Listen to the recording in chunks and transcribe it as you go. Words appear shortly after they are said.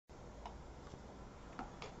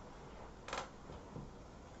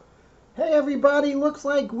Hey everybody, looks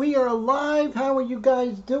like we are live. How are you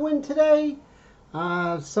guys doing today?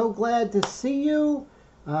 So glad to see you.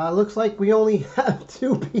 Looks like we only have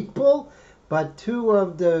two people, but two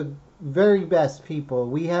of the very best people.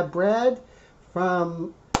 We have Brad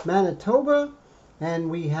from Manitoba, and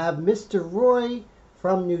we have Mr. Roy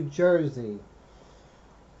from New Jersey.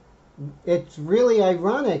 It's really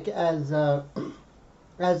ironic as the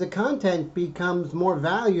content becomes more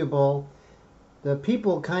valuable, the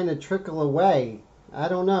people kind of trickle away. I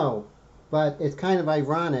don't know, but it's kind of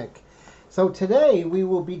ironic. So today we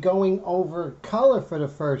will be going over color for the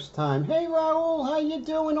first time. Hey Raul, how you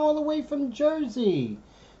doing all the way from Jersey?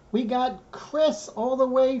 We got Chris all the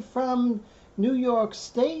way from New York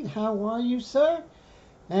State. How are you, sir?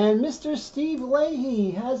 And Mr. Steve Leahy,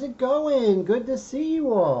 how's it going? Good to see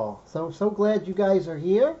you all. So glad you guys are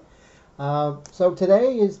here. So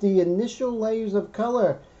today is the initial layers of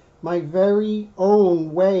color, my very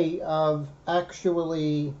own way of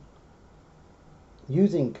actually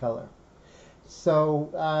using color.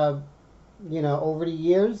 So, over the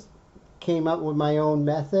years, came up with my own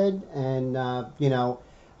method, and,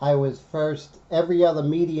 I was first every other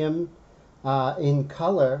medium in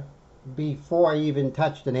color before I even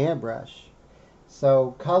touched an airbrush.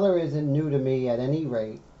 So color isn't new to me at any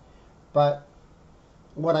rate, but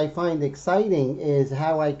what I find exciting is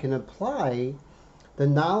how I can apply the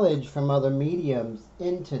knowledge from other mediums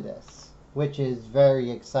into this, which is very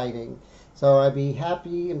exciting. So I'm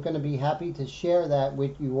going to be happy to share that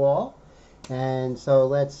with you all. And so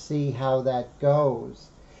let's see how that goes.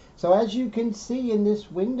 So as you can see in this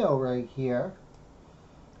window right here,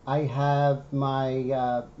 I have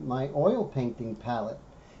my my oil painting palette.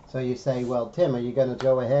 So you say, well, Tim, are you going to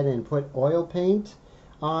go ahead and put oil paint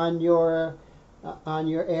on your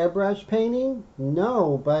airbrush painting?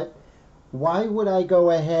 No, but why would I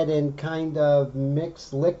go ahead and kind of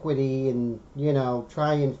mix liquidy and,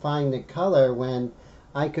 try and find the color when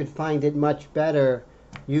I could find it much better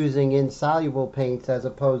using insoluble paints as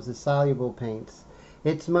opposed to soluble paints?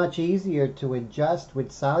 It's much easier to adjust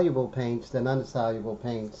with soluble paints than insoluble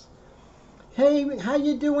paints. Hey, how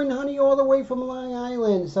you doing, honey, all the way from Long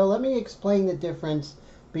Island? So let me explain the difference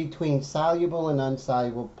between soluble and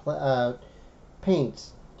insoluble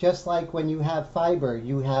paints. Just like when you have fiber,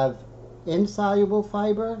 you have insoluble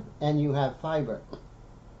fiber and you have fiber.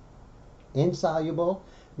 Insoluble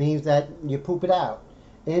means that you poop it out.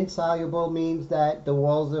 Insoluble means that the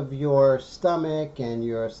walls of your stomach and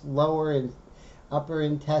your lower and upper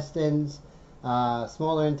intestines,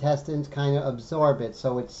 smaller intestines kind of absorb it,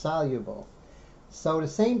 so it's soluble. So the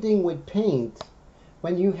same thing with paint.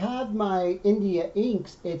 When you have my India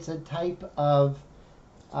inks, it's a type of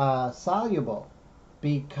soluble,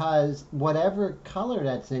 because whatever color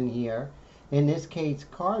that's in here, in this case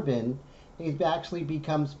carbon, it actually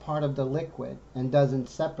becomes part of the liquid and doesn't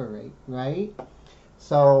separate, right?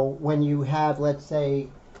 So when you have, let's say,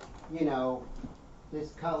 this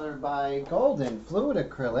color by Golden, fluid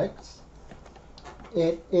acrylics,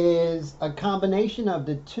 it is a combination of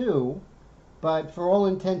the two, but for all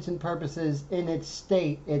intents and purposes, in its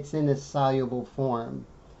state, it's in a soluble form.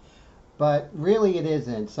 But really it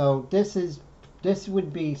isn't. So this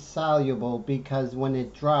would be soluble because when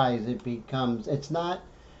it dries, it becomes, it's not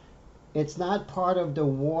part of the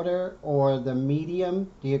water or the medium,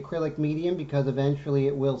 the acrylic medium, because eventually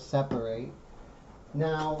it will separate.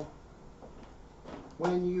 Now,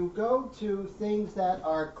 when you go to things that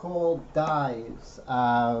are called dyes,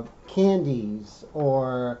 candies,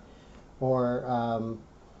 or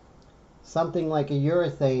something like a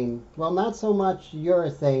urethane, well, not so much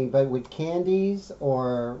urethane, but with candies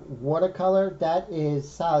or watercolor, that is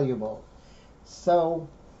soluble. So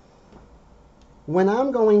when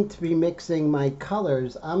I'm going to be mixing my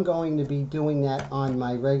colors, I'm going to be doing that on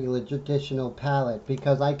my regular traditional palette,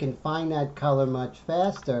 because I can find that color much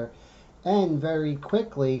faster and very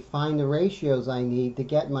quickly find the ratios I need to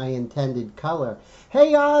get my intended color.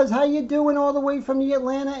 Hey Oz, how you doing all the way from the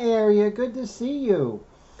Atlanta area? Good to see you.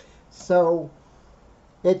 So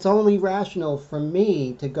it's only rational for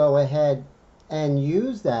me to go ahead and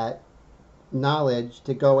use that knowledge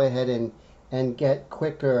to go ahead and get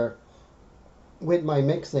quicker with my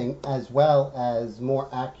mixing, as well as more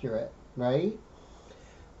accurate, right?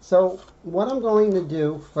 So what I'm going to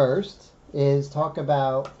do first is talk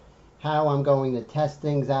about how I'm going to test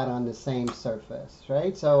things out on the same surface,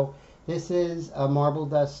 right? So this is a marble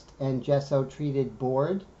dust and gesso treated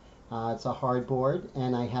board. It's a hard board,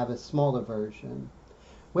 and I have a smaller version.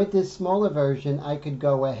 With this smaller version, I could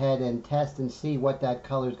go ahead and test and see what that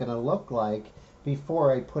color is going to look like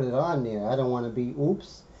before I put it on there. I don't want to be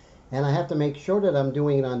oops. And I have to make sure that I'm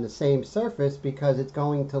doing it on the same surface, because it's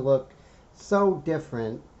going to look so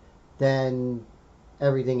different than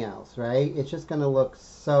everything else, right? It's just going to look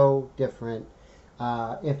so different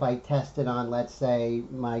if I test it on, let's say,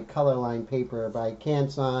 my color line paper by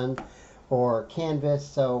Canson or Canvas.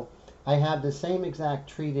 So I have the same exact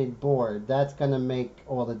treated board. That's going to make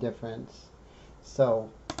all the difference. So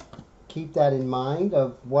keep that in mind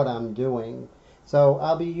of what I'm doing. So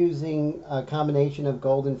I'll be using a combination of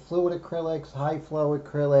golden fluid acrylics, high flow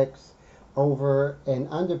acrylics over an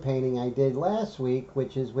underpainting I did last week,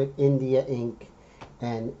 which is with India ink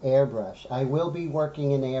and airbrush. I will be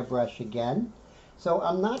working in airbrush again. So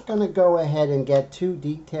I'm not going to go ahead and get too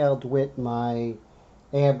detailed with my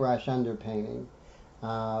airbrush underpainting.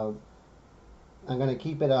 I'm going to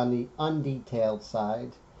keep it on the undetailed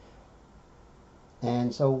side.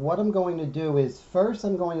 And so what I'm going to do is first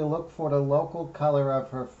I'm going to look for the local color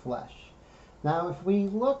of her flesh. Now if we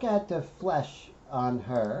look at the flesh on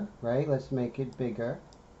her, right, let's make it bigger.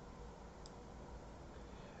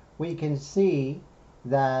 We can see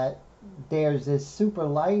that there's this super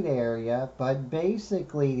light area, but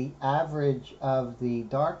basically the average of the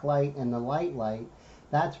dark light and the light,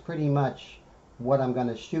 that's pretty much what I'm going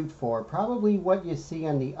to shoot for. Probably what you see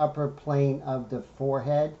on the upper plane of the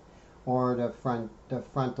forehead or the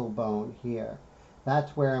frontal bone here.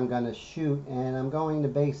 That's where I'm going to shoot, and I'm going to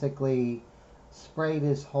basically spray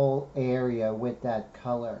this whole area with that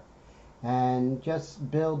color and just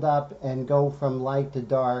build up and go from light to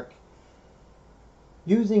dark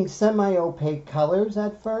using semi-opaque colors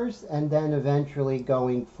at first and then eventually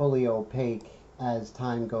going fully opaque as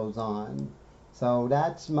time goes on. So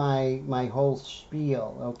that's my whole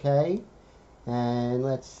spiel, okay? And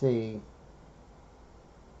let's see.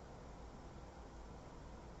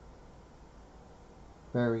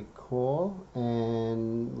 Very cool.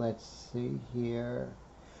 And let's see here.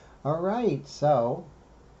 All right, so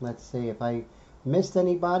let's see. If I missed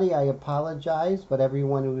anybody, I apologize, but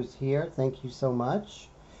everyone who is here, thank you so much.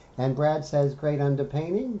 And Brad says, great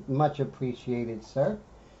underpainting. Much appreciated, sir.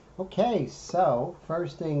 Okay, so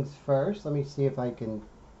first things first, let me see if I can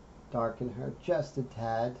darken her just a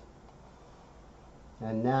tad.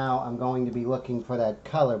 And now I'm going to be looking for that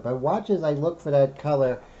color. But watch as I look for that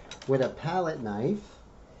color with a palette knife.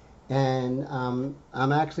 And I'm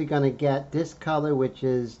actually going to get this color, which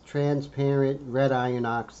is transparent red iron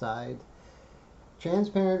oxide.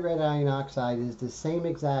 Transparent red iron oxide is the same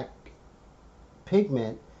exact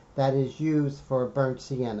pigment that is used for burnt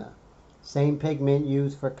sienna. Same pigment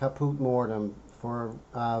used for caput mortuum, for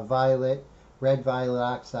red violet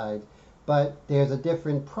oxide. But there's a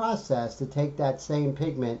different process to take that same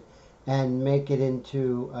pigment and make it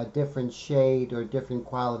into a different shade or different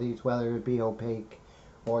qualities, whether it be opaque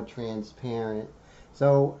or transparent.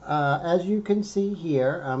 So as you can see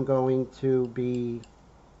here, I'm going to be,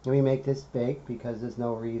 let me make this big because there's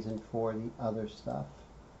no reason for the other stuff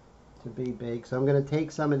to be big. So I'm going to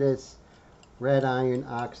take some of this red iron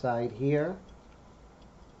oxide here.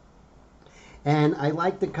 And I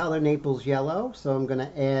like the color Naples yellow, so I'm going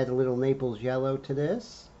to add a little Naples yellow to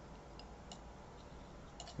this.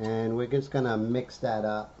 And we're just going to mix that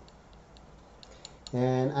up.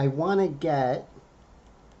 And I want to get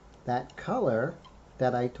that color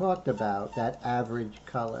that I talked about, that average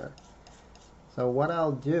color. So what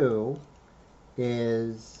I'll do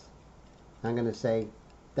is I'm going to say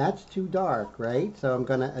that's too dark, right? So I'm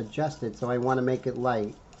going to adjust it. So I want to make it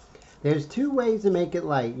light. There's two ways to make it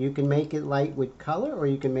light. You can make it light with color, or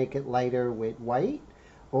you can make it lighter with white,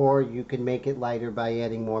 or you can make it lighter by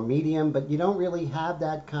adding more medium, but you don't really have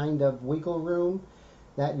that kind of wiggle room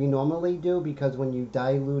that you normally do, because when you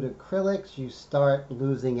dilute acrylics, you start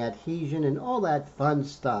losing adhesion and all that fun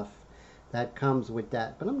stuff that comes with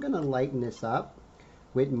that. But I'm going to lighten this up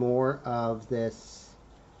with more of this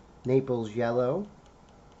Naples yellow.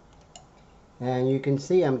 And you can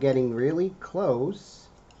see I'm getting really close.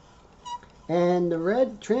 And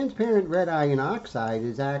the transparent red iron oxide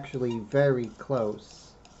is actually very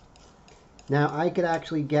close. Now I could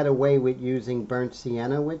actually get away with using burnt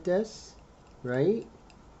sienna with this, right?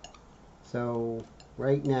 So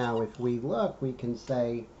right now, if we look, we can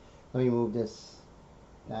say, let me move this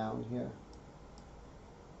down here.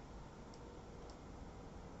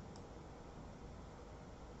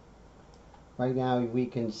 Right now we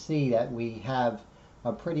can see that we have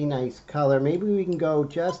a pretty nice color. Maybe we can go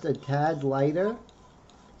just a tad lighter.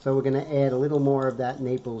 So we're going to add a little more of that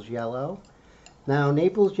Naples yellow. Now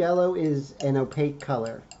Naples yellow is an opaque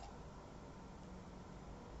color,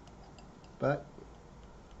 but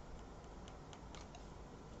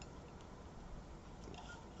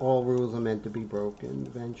all rules are meant to be broken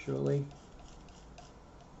eventually.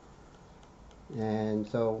 And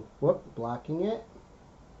so, whoop, blocking it.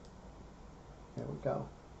 There we go.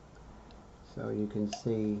 So you can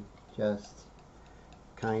see just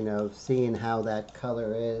kind of seeing how that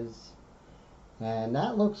color is. And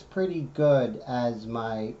that looks pretty good as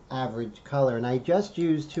my average color. And I just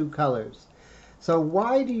used 2 colors. So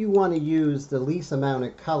why do you want to use the least amount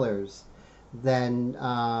of colors? Then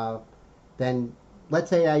let's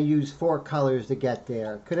say I use 4 colors to get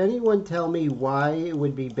there. Could anyone tell me why it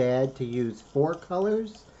would be bad to use 4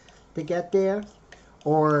 colors to get there?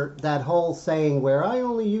 Or that whole saying where I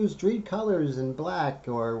only use 3 colors in black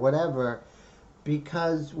or whatever.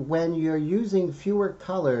 Because when you're using fewer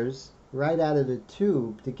colors right out of the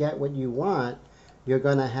tube to get what you want, you're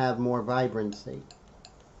going to have more vibrancy.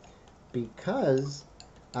 Because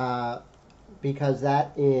that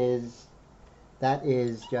is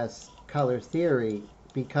just color theory.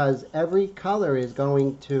 Because every color is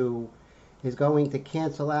going to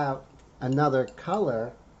cancel out another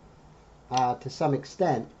color to some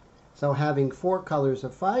extent. So having 4 colors or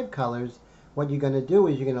 5 colors, what you're going to do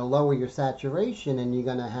is you're going to lower your saturation and you're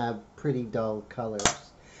going to have pretty dull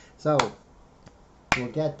colors. So we'll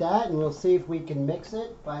get that and we'll see if we can mix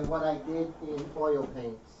it by what I did in oil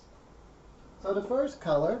paints. So the first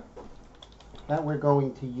color that we're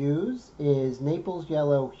going to use is Naples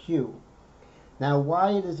Yellow Hue. Now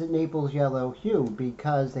why is it Naples Yellow Hue?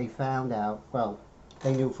 Because they found out, well,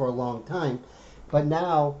 they knew for a long time, but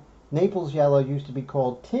now Naples Yellow used to be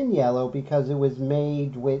called Tin Yellow because it was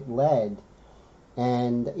made with lead.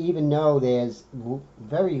 And even though there's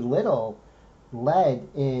very little lead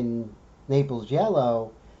in Naples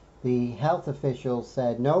Yellow, the health officials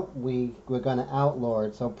said, nope, we're going to outlaw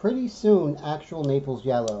it. So pretty soon, actual Naples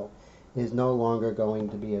Yellow is no longer going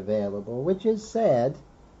to be available, which is sad.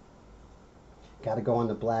 Got to go on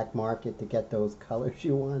the black market to get those colors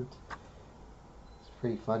you want. It's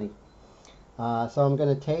pretty funny. So I'm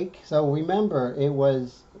going to take, so remember, it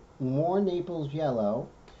was more Naples Yellow.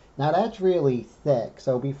 Now that's really thick.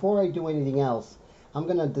 So before I do anything else, I'm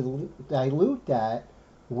going to dilute that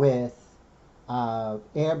with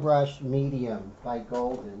Airbrush Medium by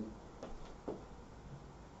Golden.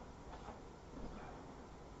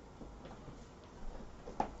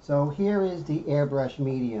 So here is the Airbrush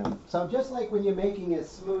Medium. So just like when you're making a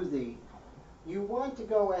smoothie, you want to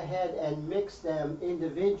go ahead and mix them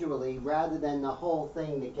individually rather than the whole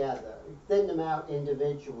thing together. Thin them out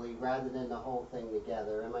individually rather than the whole thing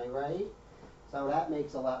together. Am I right? So that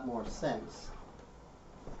makes a lot more sense.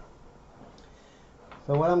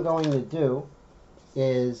 So what I'm going to do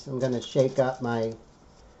is I'm going to shake up my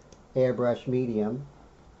Airbrush Medium.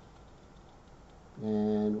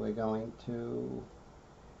 And we're going to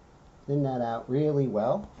thin that out really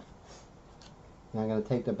well. And I'm going to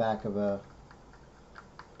take the back of a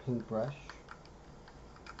paintbrush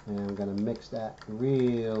and I'm going to mix that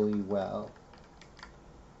really well.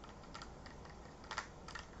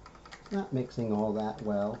 Not mixing all that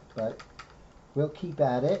well, but we'll keep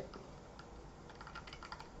at it.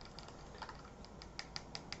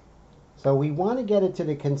 So we want to get it to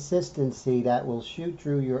the consistency that will shoot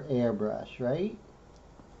through your airbrush, right?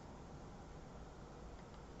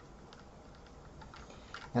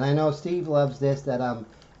 And I know Steve loves this, that I'm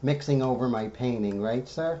mixing over my painting, right,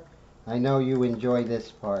 sir? I know you enjoy this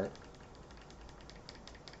part.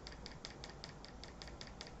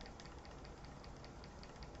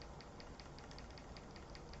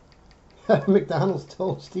 McDonald's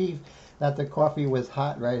told Steve that the coffee was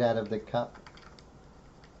hot right out of the cup.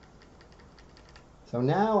 So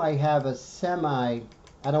now I have a semi,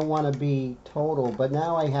 I don't want to be total, but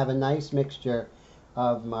now I have a nice mixture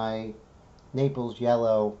of my Naples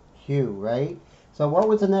Yellow hue, right? So what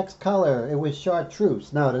was the next color? It was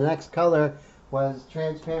chartreuse. No, the next color was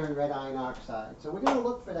transparent red iron oxide. So we're going to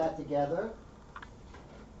look for that together.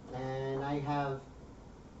 And I have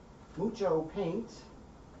mucho paint.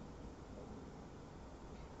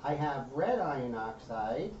 I have red iron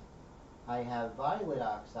oxide. I have violet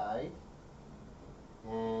oxide.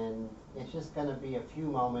 And it's just going to be a few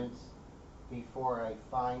moments before I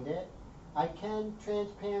find it. I can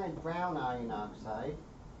transparent brown iron oxide.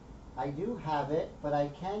 I do have it, but I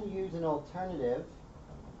can use an alternative,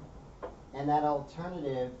 and that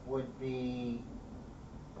alternative would be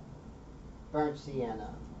burnt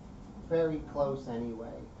sienna. Very close anyway.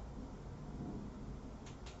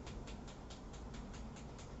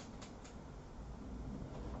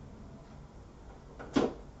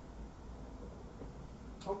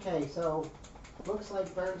 Okay, so looks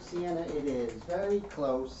like burnt sienna it is. Very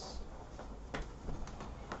close.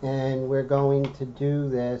 And we're going to do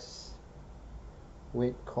this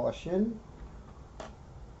with caution.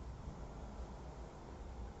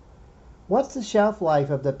 What's the shelf life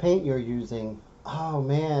of the paint you're using? Oh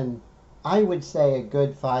man, I would say a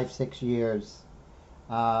good 5-6 years.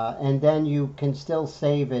 And then you can still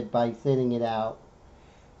save it by thinning it out.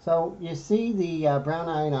 So you see the brown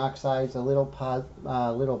iron oxide is a little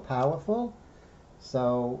powerful.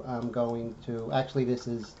 So I'm going to, actually this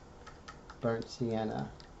is burnt sienna.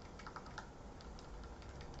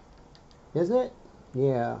 Is it?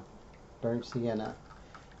 Yeah, burnt sienna.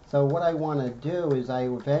 So what I want to do is I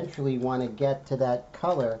eventually want to get to that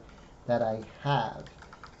color that I have.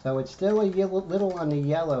 So it's still a little on the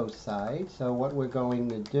yellow side. So what we're going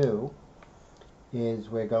to do is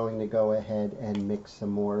we're going to go ahead and mix some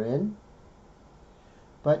more in.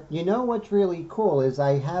 But you know what's really cool is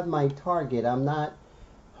I have my target. I'm not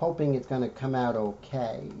hoping it's going to come out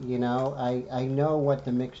okay. You know, I know what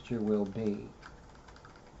the mixture will be.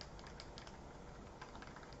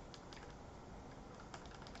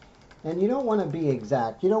 And you don't want to be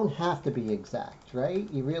exact. You don't have to be exact, right?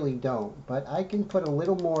 You really don't. But I can put a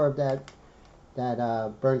little more of that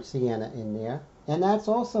burnt sienna in there. And that's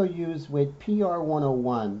also used with PR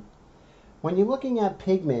 101. When you're looking at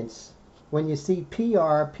pigments, when you see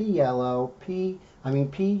PR, P yellow, PY,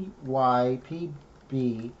 PB,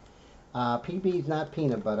 PB is not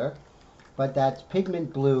peanut butter, but that's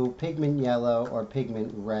pigment blue, pigment yellow, or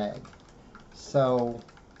pigment red. So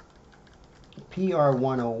PR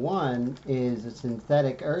 101 is a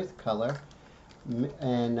synthetic earth color,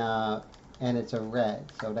 and it's a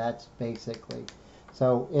red. So that's basically,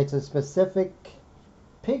 so it's a specific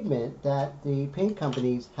pigment that the paint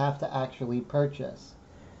companies have to actually purchase.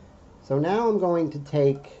 So now I'm going to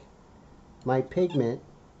take my pigment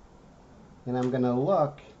and I'm going to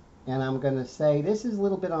look and I'm going to say this is a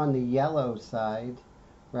little bit on the yellow side,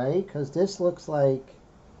 right? Because this looks like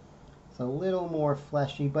it's a little more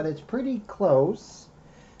fleshy, but it's pretty close.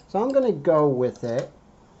 So I'm going to go with it.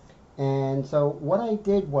 And so what I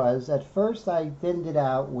did was, at first I thinned it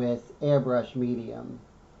out with Airbrush medium.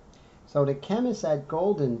 So the chemist at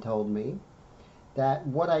Golden told me that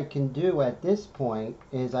what I can do at this point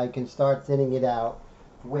is I can start thinning it out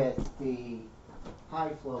with the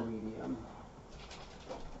high flow medium.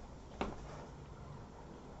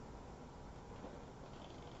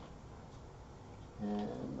 And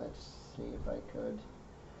let's see if I could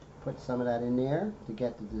put some of that in there to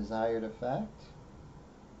get the desired effect.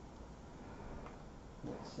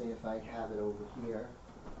 Let's see if I have it over here.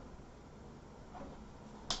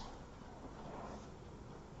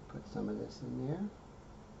 Put some of this in there.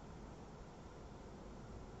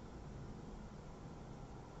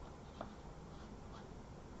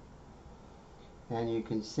 And you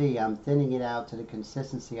can see I'm thinning it out to the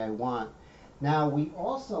consistency I want. Now we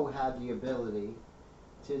also have the ability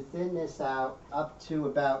to thin this out up to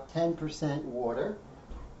about 10% water.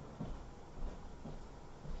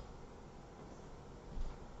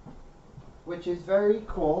 Which is very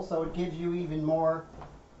cool, so it gives you even more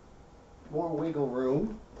wiggle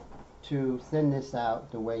room to thin this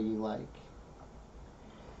out the way you like.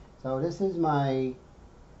 So this is my,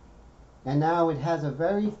 and now it has a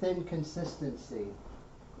very thin consistency.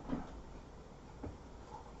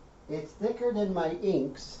 It's thicker than my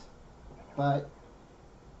inks, but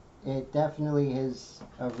it definitely is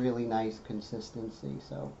a really nice consistency.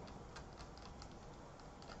 So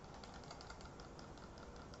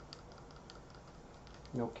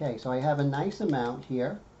okay, so I have a nice amount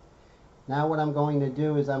here. Now what I'm going to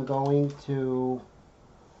do is I'm going to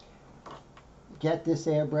get this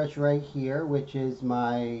airbrush right here, which is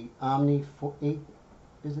my Omni 8,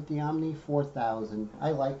 is it the Omni 4000?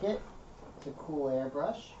 I like it. It's a cool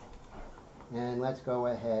airbrush. And let's go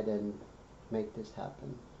ahead and make this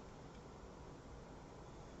happen.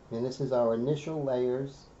 And this is our initial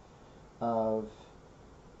layers of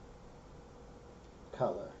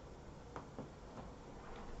color.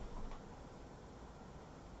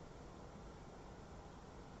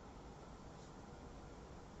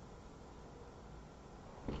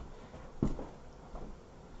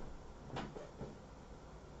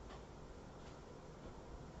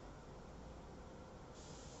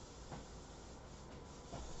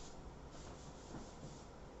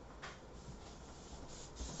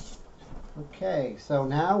 Okay, so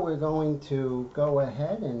now we're going to go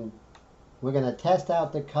ahead and we're going to test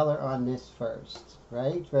out the color on this first,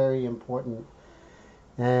 right? Very important.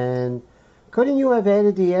 And couldn't you have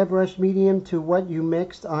added the airbrush medium to what you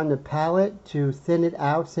mixed on the palette to thin it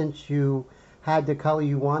out since you had the color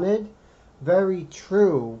you wanted? Very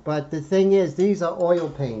true, but the thing is, these are oil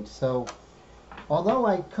paints, so although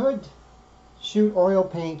I could shoot oil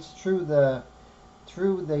paints through the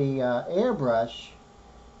airbrush,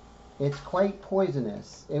 it's quite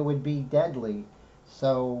poisonous. It would be deadly.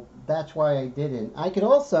 So that's why I didn't. I could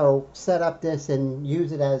also set up this and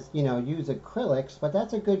use it as, use acrylics, but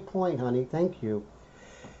that's a good point, honey. Thank you.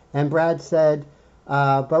 And Brad said,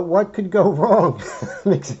 but what could go wrong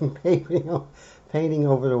mixing painting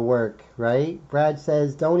over the work, right? Brad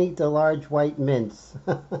says, don't eat the large white mints.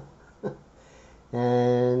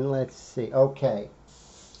 And let's see. Okay.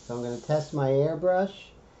 So I'm going to test my airbrush,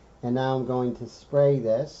 and now I'm going to spray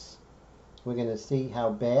this. We're going to see how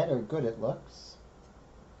bad or good it looks.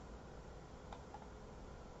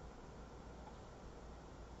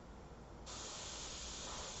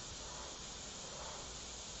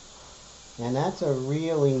 And that's a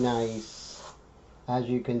really nice, as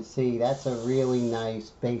you can see, that's a really nice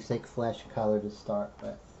basic flesh color to start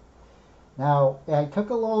with. Now, it took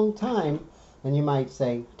a long time, and you might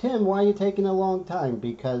say, Tim, why are you taking a long time?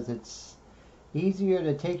 Because it's easier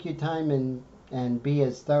to take your time and be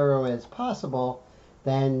as thorough as possible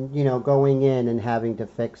than, going in and having to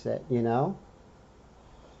fix it, All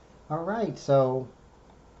right, so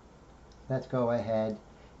let's go ahead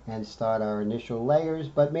and start our initial layers,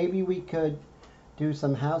 but maybe we could do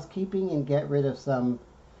some housekeeping and get rid of some.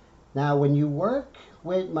 Now, when you work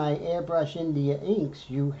with my Airbrush India inks,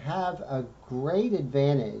 you have a great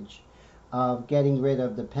advantage of getting rid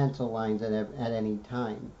of the pencil lines at any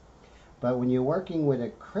time. But when you're working with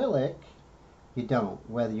acrylic, you don't.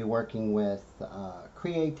 Whether you're working with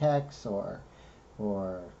Createx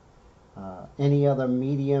or any other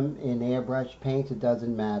medium in airbrush paints, it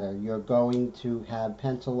doesn't matter. You're going to have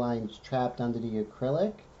pencil lines trapped under the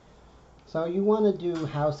acrylic. So you want to do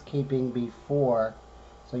housekeeping before,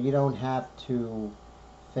 so you don't have to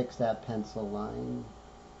fix that pencil line.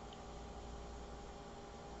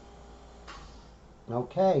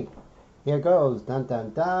 Okay, here goes. Dun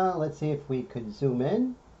dun dun. Let's see if we could zoom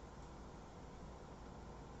in.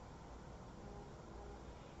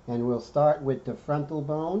 And we'll start with the frontal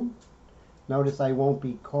bone. Notice I won't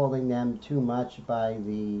be calling them too much by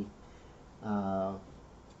the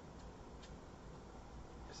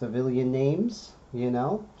civilian names,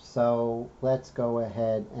 So let's go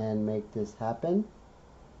ahead and make this happen.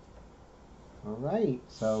 All right,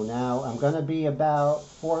 so now I'm going to be about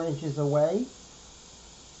 4 inches away.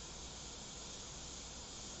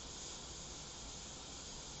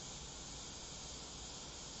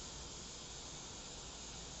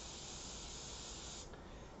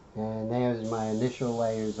 And there's my initial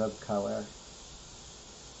layers of color.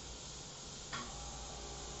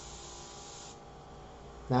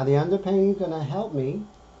 Now the underpainting is going to help me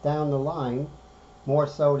down the line, more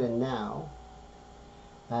so than now,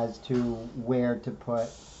 as to where to put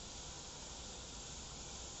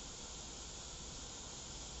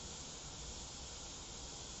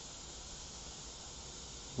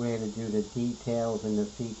where to do the details and the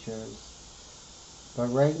features. But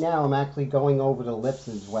right now I'm actually going over the lips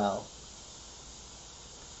as well.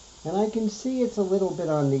 And I can see it's a little bit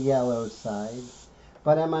on the yellow side.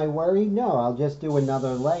 But am I worried? No, I'll just do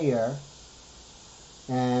another layer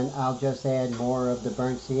and I'll just add more of the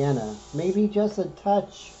burnt sienna. Maybe just a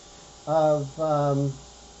touch of a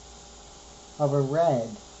red.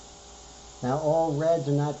 Now all reds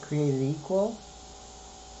are not created equal.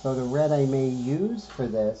 So the red I may use for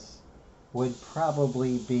this would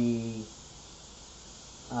probably be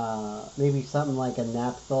maybe something like a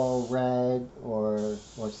naphthol red or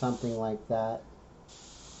something like that.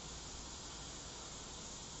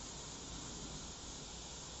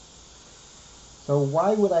 So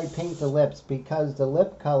why would I paint the lips? Because the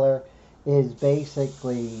lip color is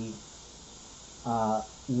basically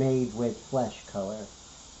made with flesh color.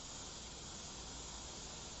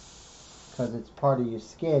 Because it's part of your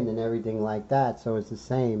skin and everything like that, so it's the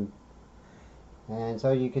same. And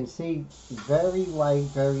so you can see very light,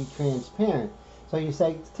 very transparent. So you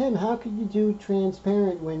say, Tim, how could you do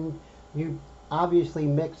transparent when you obviously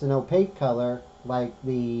mix an opaque color like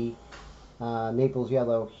the Naples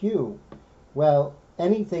yellow hue? Well,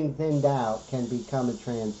 anything thinned out can become a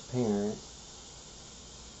transparent,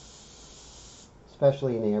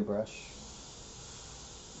 especially in airbrush.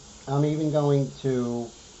 I'm even going to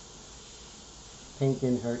paint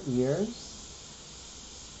in her ears.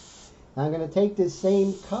 I'm going to take this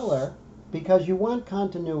same color because you want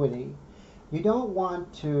continuity. You don't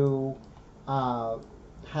want to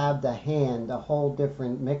have the hand a whole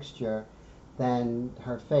different mixture than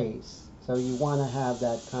her face. So you want to have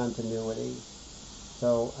that continuity.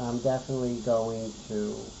 So I'm definitely going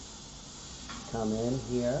to come in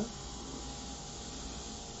here.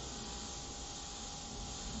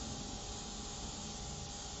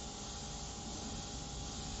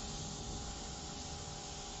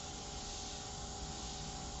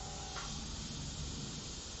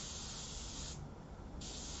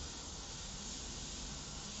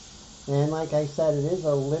 And like I said, it is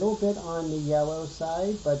a little bit on the yellow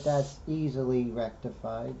side, but that's easily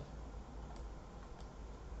rectified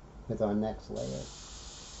with our next layer.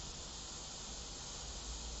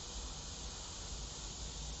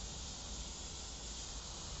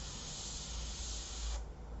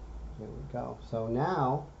 There we go. So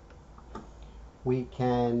now we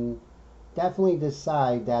can definitely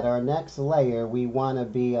decide that our next layer we want to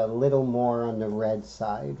be a little more on the red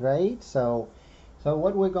side, right? So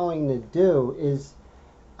what we're going to do is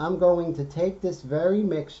I'm going to take this very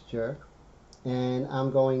mixture and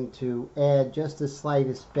I'm going to add just the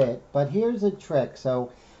slightest bit. But here's a trick.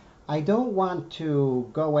 So I don't want to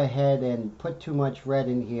go ahead and put too much red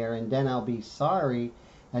in here and then I'll be sorry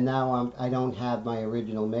and now I don't have my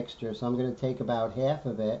original mixture. So I'm going to take about half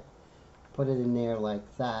of it, put it in there like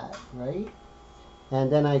that, right? And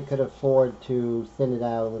then I could afford to thin it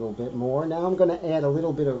out a little bit more. Now I'm going to add a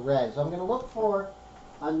little bit of red. So I'm going to look for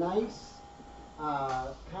a nice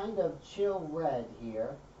kind of chill red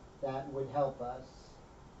here that would help us.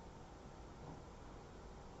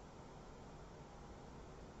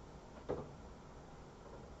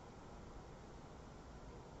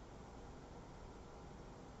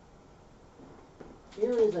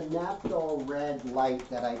 Here is a naphthol red light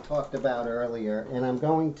that I talked about earlier, and I'm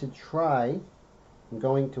going to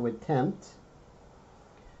attempt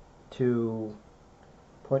to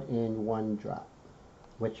put in 1 drop,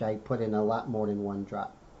 which I put in a lot more than 1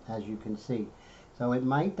 drop, as you can see. So it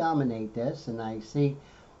might dominate this, and I see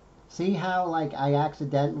how like I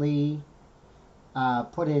accidentally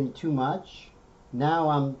put in too much. Now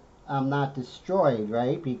I'm not destroyed,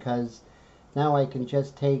 right? Because now I can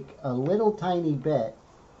just take a little tiny bit.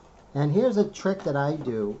 And here's a trick that I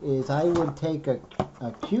do is I would take a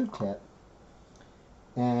Q-tip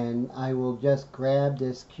and I will just grab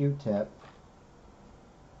this Q-tip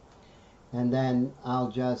and then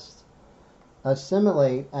I'll just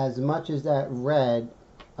assimilate as much as that red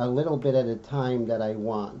a little bit at a time that I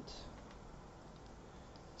want.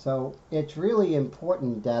 So it's really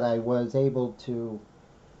important that I was able to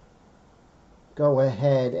go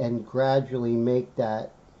ahead and gradually make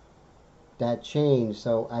that change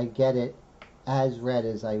so I get it as red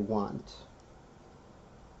as I want.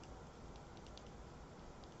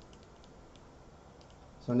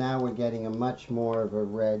 So now we're getting a much more of a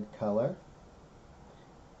red color.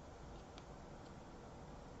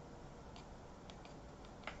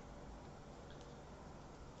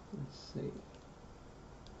 Let's see.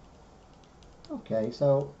 Okay,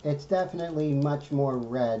 so it's definitely much more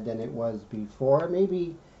red than it was before.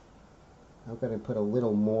 Maybe I'm going to put a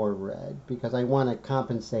little more red because I want to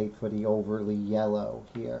compensate for the overly yellow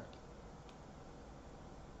here.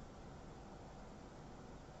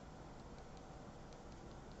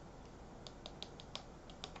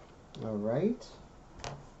 All right.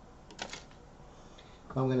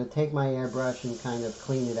 I'm going to take my airbrush and kind of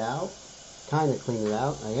clean it out. I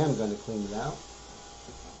am going to clean it out.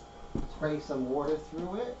 Spray some water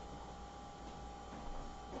through it.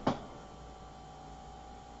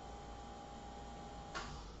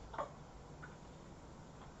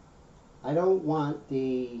 I don't want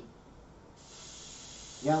the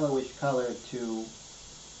yellowish color to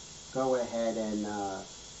go ahead and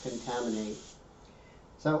contaminate.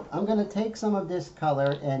 So I'm going to take some of this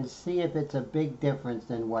color and see if it's a big difference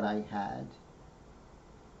than what I had.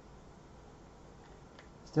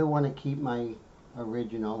 Still want to keep my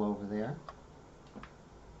original over there.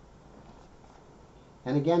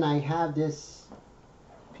 And again, I have this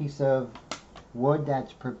piece of wood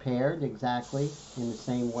that's prepared exactly in the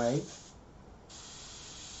same way.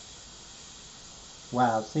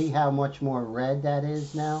 Wow, see how much more red that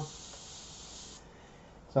is now?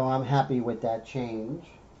 So I'm happy with that change.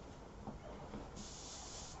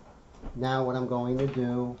 Now what I'm going to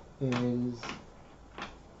do is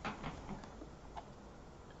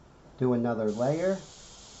do another layer.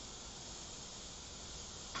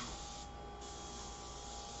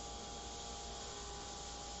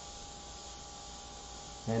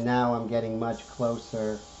 And now I'm getting much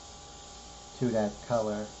closer to that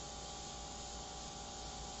color.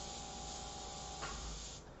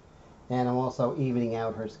 And I'm also evening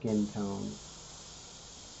out her skin tone.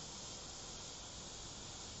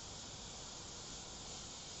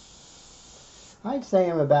 I'd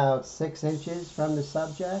say I'm about 6 inches from the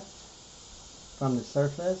subject, from the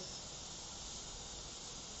surface.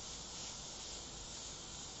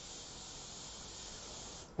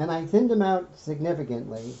 And I thinned them out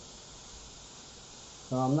significantly,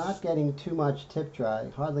 so I'm not getting too much tip dry,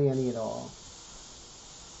 hardly any at all.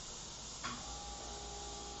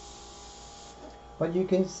 But you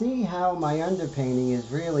can see how my underpainting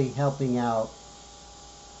is really helping out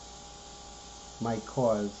my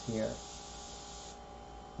cause here.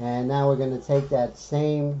 And now we're going to take that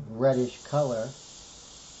same reddish color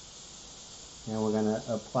and we're going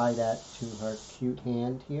to apply that to her cute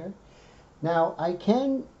hand here. Now I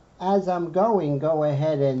can, as I'm going, go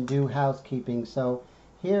ahead and do housekeeping. So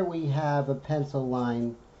here we have a pencil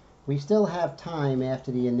line. We still have time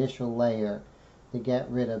after the initial layer to get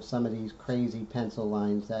rid of some of these crazy pencil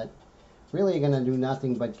lines that really are going to do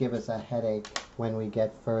nothing but give us a headache when we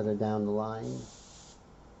get further down the line.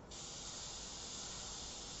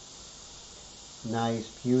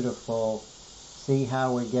 Nice, beautiful. See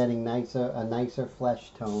how we're getting a nicer flesh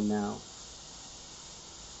tone now.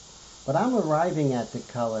 But I'm arriving at the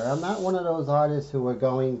color. I'm not one of those artists who are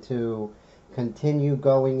going to continue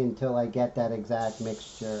going until I get that exact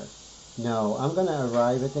mixture. No, I'm going to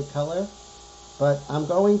arrive at the color, but I'm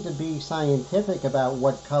going to be scientific about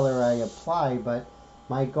what color I apply, but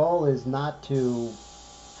my goal is not to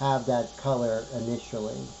have that color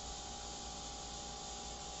initially.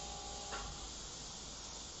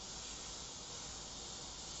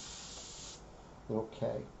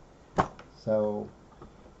 Okay, so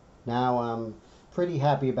now I'm pretty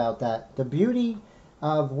happy about that. The beauty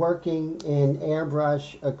of working in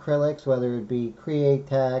airbrush acrylics, whether it be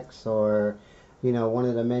Createx or, you know, one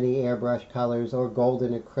of the many airbrush colors or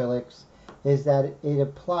golden acrylics, is that it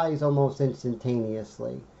applies almost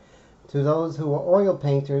instantaneously. To those who are oil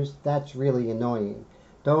painters, that's really annoying.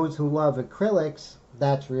 Those who love acrylics,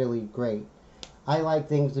 that's really great. I like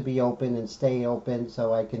things to be open and stay open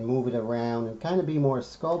so I can move it around and kind of be more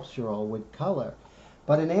sculptural with color.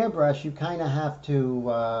 But in airbrush, you kind of have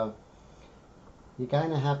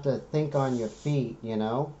to think on your feet, you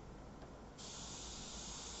know.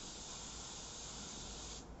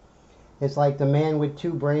 It's like The Man with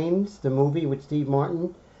Two Brains, the movie with Steve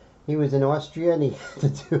Martin. He was in Austria and he had to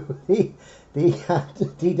do the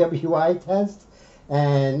DWI test,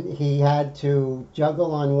 and he had to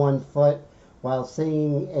juggle on one foot while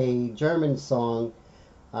singing a German song.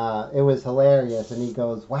 It was hilarious, and he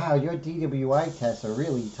goes, "Wow, your DWI tests are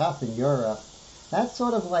really tough in Europe." That's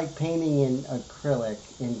sort of like painting in acrylic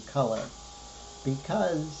in color,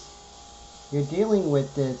 because you're dealing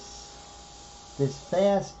with this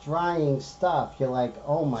fast drying stuff. You're like,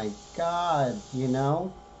 oh my God, you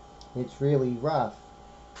know, it's really rough.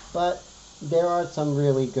 But there are some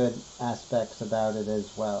really good aspects about it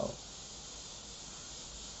as well.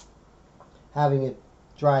 Having it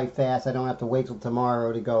dry fast, I don't have to wait till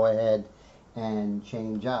tomorrow to go ahead and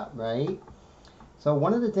change up, right? So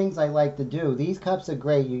one of the things I like to do, these cups are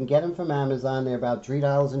great. You can get them from Amazon. They're about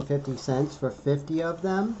 $3.50 for 50 of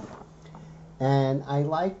them. And I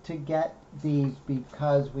like to get these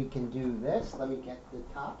because we can do this. Let me get the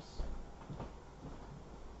tops.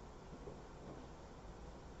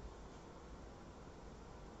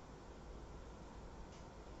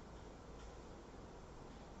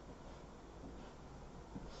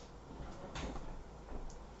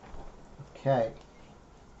 Okay.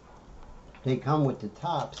 They come with the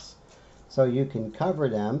tops, so you can cover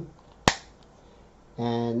them.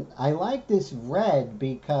 And I like this red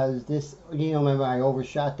because this, you know, remember I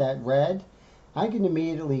overshot that red? I can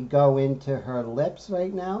immediately go into her lips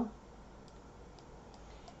right now.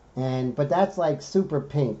 But that's like super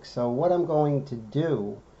pink. So what I'm going to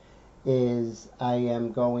do is I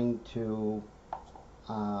am going to,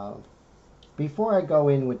 before I go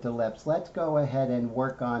in with the lips, let's go ahead and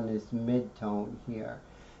work on this mid-tone here.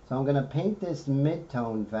 So I'm going to paint this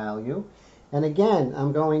mid-tone value. And again,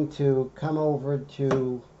 I'm going to come over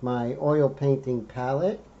to my oil painting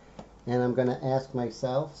palette, and I'm going to ask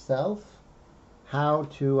myself, how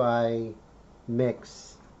do I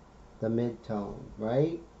mix the mid-tone,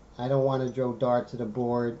 right? I don't want to throw darts at a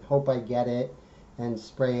board, hope I get it, and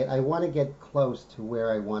spray it. I want to get close to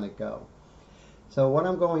where I want to go. So what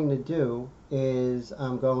I'm going to do is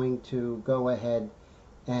I'm going to go ahead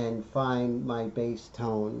and find my base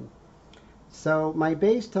tone. So my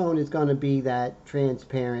base tone is going to be that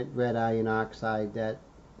transparent red iron oxide that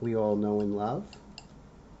we all know and love.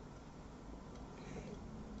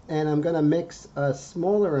 And I'm going to mix a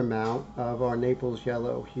smaller amount of our Naples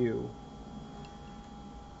yellow hue.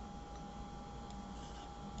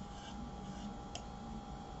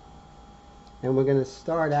 And we're going to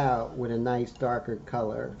start out with a nice darker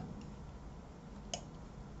color.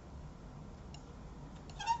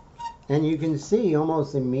 And you can see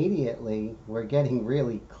almost immediately we're getting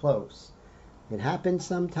really close. It happens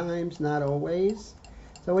sometimes, not always.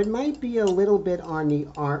 So it might be a little bit on the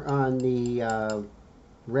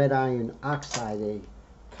red iron oxide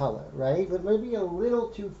color, right? But maybe a little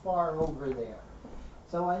too far over there.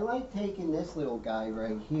 So I like taking this little guy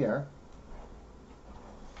right here,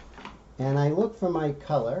 And I look for my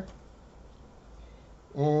color,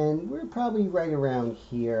 and we're probably right around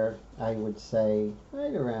here, I would say,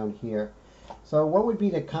 right around here. So what would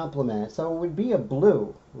be the complement? So it would be a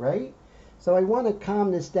blue, right? So I want to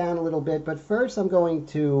calm this down a little bit, but first I'm going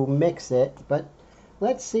to mix it, but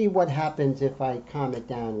let's see what happens if I calm it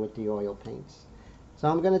down with the oil paints. So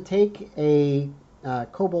I'm going to take a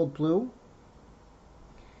cobalt blue,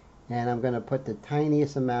 and I'm going to put the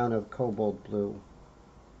tiniest amount of cobalt blue.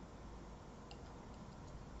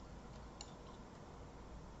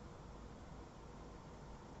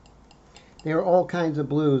 There are all kinds of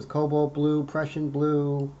blues: cobalt blue, Prussian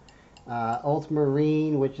blue,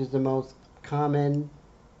 ultramarine, which is the most common.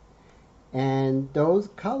 And those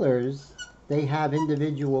colors, they have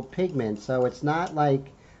individual pigments. So it's not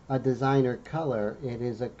like a designer color. It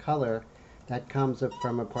is a color that comes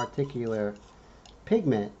from a particular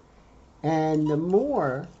pigment. And the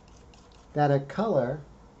more that a color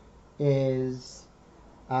is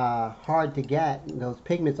hard to get, those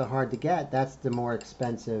pigments are hard to get, that's the more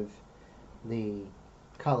expensive the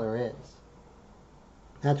color is.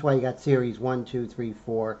 That's why you got series 1, 2, 3,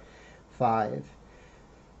 4, 5.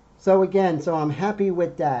 So again, so I'm happy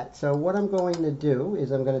with that. So what I'm going to do is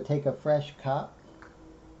I'm going to take a fresh cup,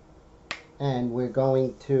 and we're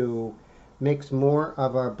going to mix more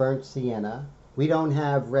of our burnt sienna. We don't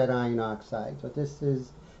have red iron oxide, so this is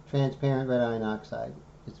transparent red iron oxide.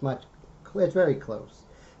 It's very close.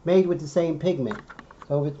 Made with the same pigment.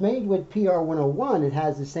 So if it's made with PR101, it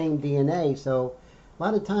has the same DNA, so a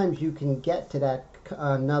lot of times you can get to that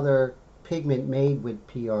another pigment made with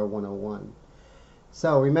PR101.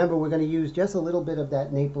 So remember, we're going to use just a little bit of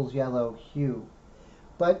that Naples yellow hue.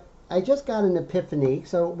 But I just got an epiphany,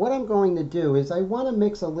 so what I'm going to do is I want to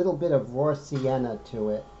mix a little bit of raw sienna to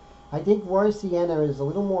it. I think raw sienna is a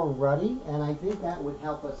little more ruddy, and I think that would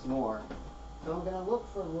help us more. So I'm going to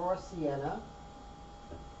look for raw sienna.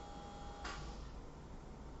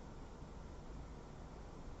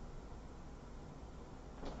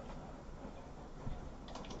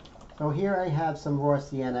 So here I have some raw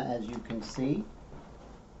sienna, as you can see.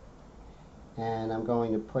 And I'm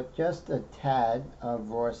going to put just a tad of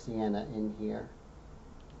raw sienna in here.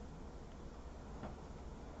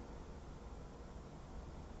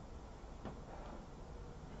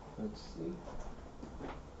 Let's see.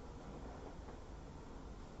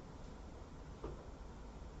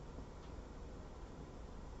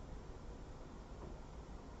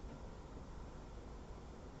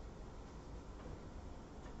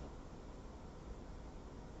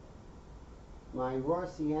 My raw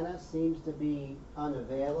sienna seems to be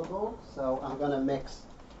unavailable, so I'm going to mix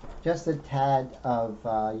just a tad of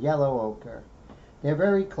yellow ochre. They're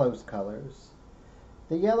very close colors.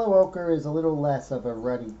 The yellow ochre is a little less of a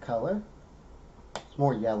ruddy color. It's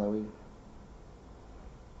more yellowy.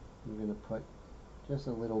 I'm going to put just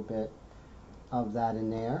a little bit of that in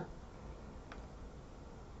there.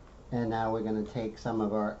 And now we're going to take some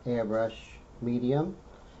of our airbrush medium.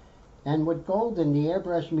 And with golden, the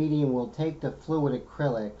airbrush medium will take the fluid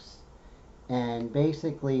acrylics and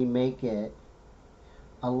basically make it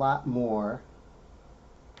a lot more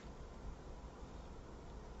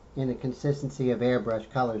in the consistency of airbrush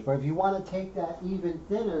colors. But if you want to take that even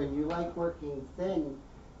thinner and you like working thin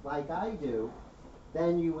like I do,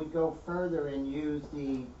 then you would go further and use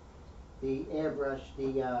the airbrush,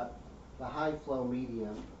 the high flow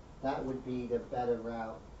medium. That would be the better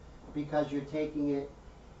route, because you're taking it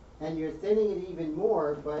and you're thinning it even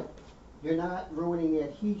more, but you're not ruining the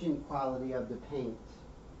adhesion quality of the paint.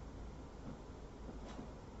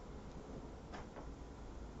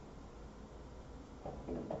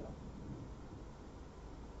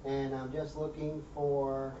 And I'm just looking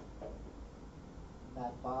for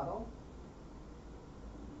that bottle.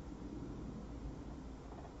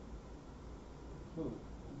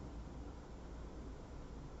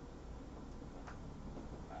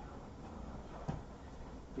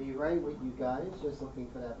 Be right with you guys, just looking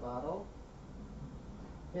for that bottle.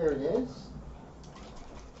 Here it is.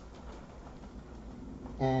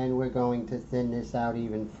 And we're going to thin this out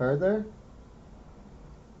even further.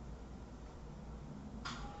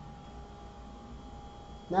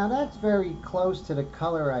 Now that's very close to the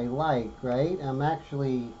color I like, right? I'm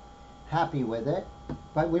actually happy with it.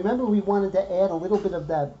 But remember, we wanted to add a little bit of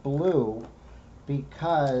that blue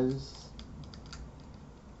because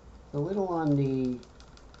it's a little on the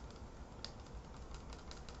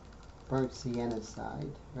burnt sienna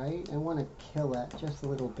side, right? I want to kill that just a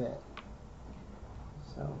little bit.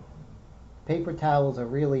 So paper towels are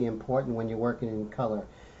really important when you're working in color.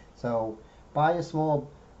 So buy a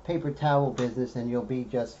small paper towel business and you'll be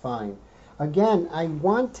just fine. Again, I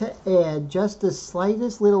want to add just the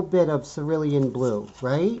slightest little bit of cerulean blue,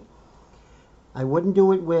 right? I wouldn't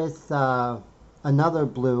do it with another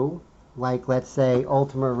blue, like let's say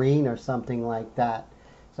ultramarine or something like that.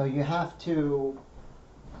 So you have to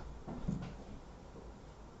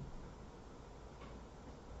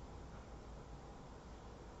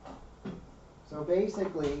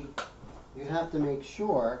basically you have to make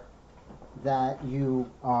sure that you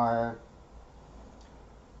are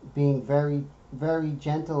being very, very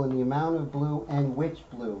gentle in the amount of blue and which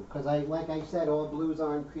blue. Because like I said, all blues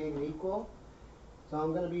aren't created equal. So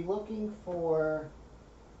I'm going to be looking for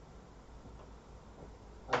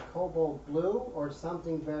a cobalt blue or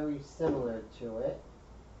something very similar to it.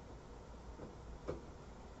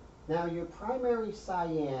 Now your primary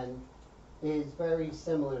cyan is very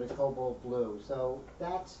similar to cobalt blue, so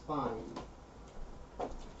that's fine.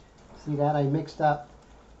 See that? I mixed up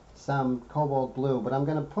some cobalt blue, but I'm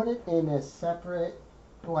going to put it in a separate...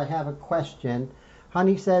 Oh, I have a question.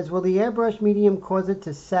 Honey says, will the airbrush medium cause it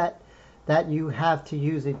to set that you have to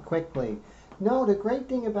use it quickly? No, the great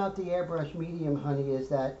thing about the airbrush medium, honey, is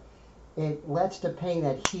that it lets the paint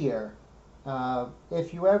adhere.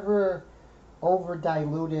 If you ever over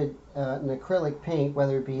diluted an acrylic paint,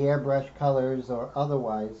 whether it be airbrush colors or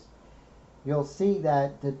otherwise, you'll see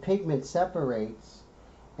that the pigment separates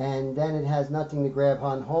and then it has nothing to grab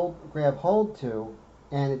hold to,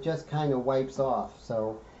 and it just kind of wipes off.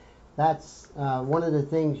 So that's one of the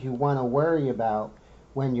things you want to worry about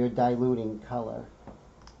when you're diluting color.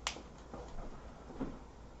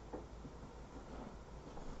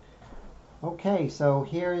 Okay, so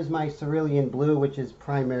here is my cerulean blue, which is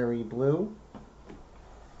primary blue.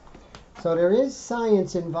 So there is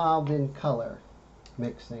science involved in color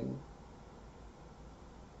mixing.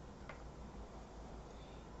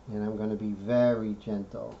 And I'm going to be very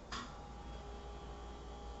gentle,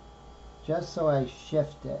 just so I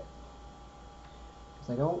shift it, because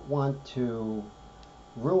I don't want to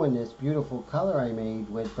ruin this beautiful color I made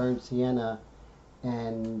with burnt sienna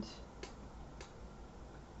and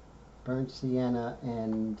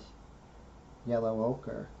yellow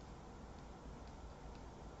ochre.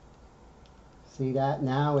 See that?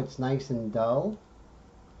 Now it's nice and dull,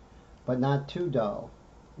 but not too dull,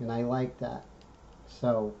 and I like that.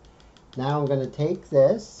 So now I'm going to take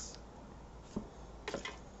this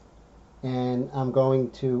and I'm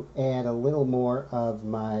going to add a little more of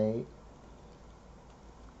my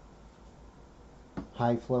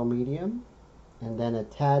high flow medium and then a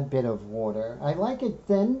tad bit of water. I like it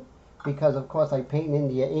thin because of course I paint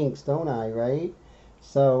India inks, don't I, right?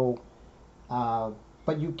 So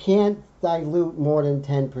but you can't dilute more than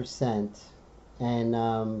 10%,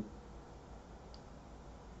 and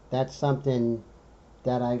that's something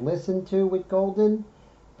that I listen to with Golden,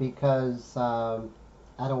 because I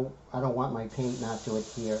don't want my paint not to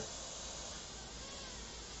adhere.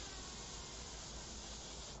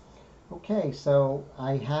 Okay, so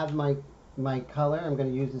I have my color. I'm going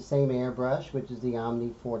to use the same airbrush, which is the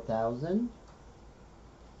Omni 4000.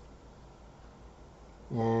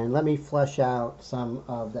 And let me flush out some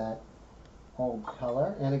of that old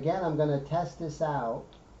color. And again, I'm going to test this out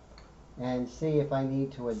and see if I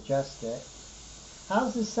need to adjust it.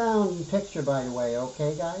 How's the sound and picture, by the way?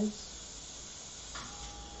 Okay, guys?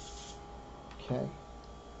 Okay.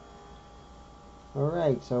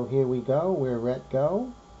 Alright, so here we go. We're let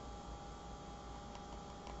go.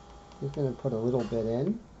 Just going to put a little bit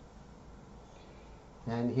in.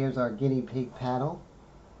 And here's our guinea pig paddle.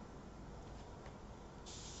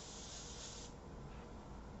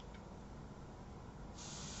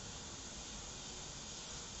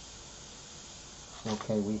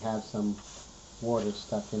 Okay, we have some water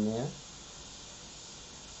stuck in there.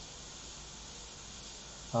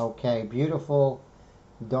 Okay, beautiful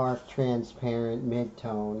dark transparent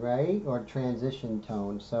mid-tone, right? Or transition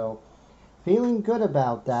tone. So feeling good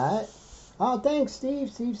about that. Oh, thanks,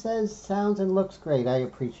 Steve. Steve says sounds and looks great. I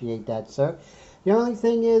appreciate that, sir. The only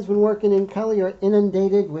thing is, when working in color, you're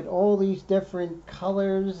inundated with all these different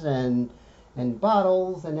colors and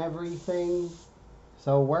bottles and everything.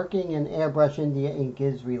 So working in Airbrush India ink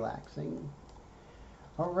is relaxing.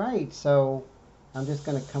 Alright, so I'm just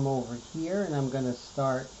going to come over here and I'm going to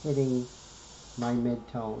start hitting my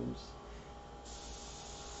mid-tones.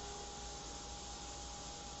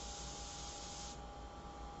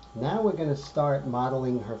 Now we're going to start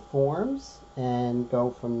modeling her forms and go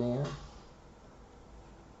from there.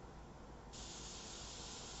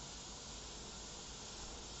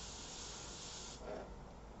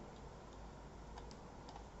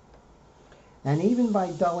 And even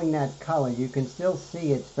by dulling that color, you can still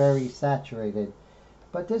see it's very saturated.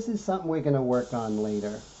 But this is something we're going to work on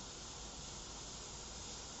later.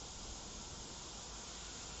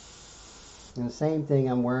 And the same thing,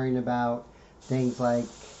 I'm worrying about things like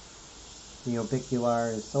the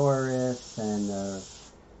Orbicularosaurus and the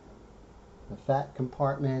fat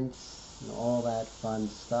compartments and all that fun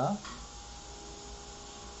stuff.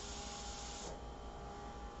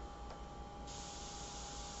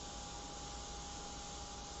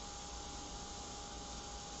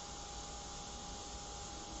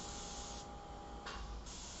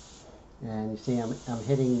 And you see I'm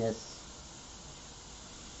hitting this,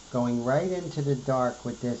 going right into the dark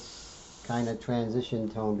with this kind of transition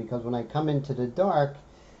tone, because when I come into the dark,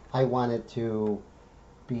 I want it to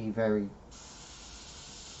be very,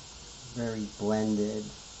 very blended.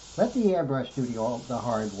 Let the airbrush do the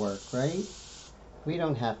hard work, right? We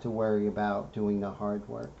don't have to worry about doing the hard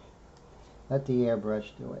work. Let the airbrush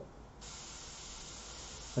do it.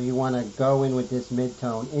 So you want to go in with this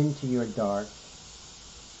mid-tone into your dark.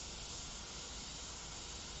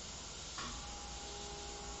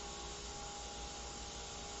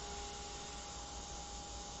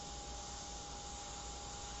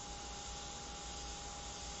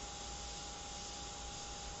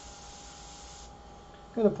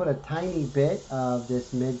 I'm going to put a tiny bit of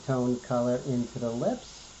this mid-tone color into the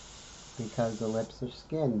lips, because the lips are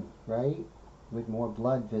skin, right? With more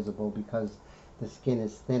blood visible because the skin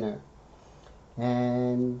is thinner.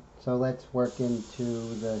 And so let's work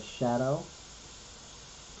into the shadow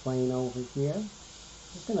plane over here.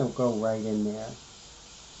 Just going to go right in there.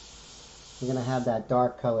 We're going to have that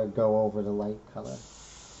dark color go over the light color,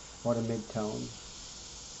 or the mid-tone.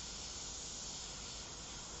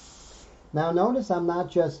 Now notice I'm not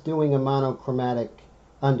just doing a monochromatic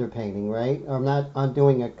underpainting, right? I'm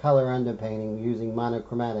doing a color underpainting using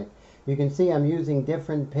monochromatic. You can see I'm using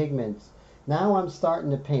different pigments. Now I'm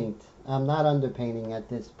starting to paint. I'm not underpainting at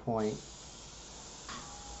this point.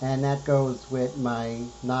 And that goes with my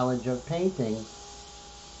knowledge of painting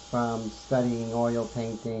from studying oil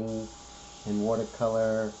painting and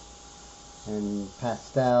watercolor and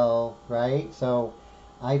pastel, right? So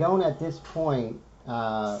I don't at this point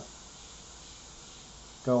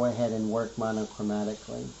go ahead and work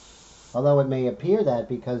monochromatically. Although it may appear that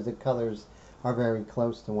because the colors are very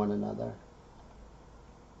close to one another.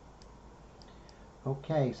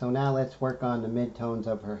 Okay, so now let's work on the midtones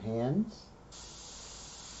of her hands.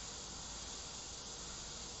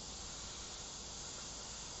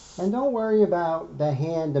 And don't worry about the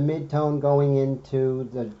hand, the midtone going into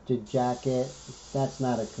the jacket. That's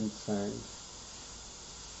not a concern.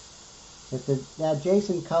 If the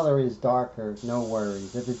adjacent color is darker, no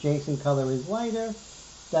worries. If the adjacent color is lighter,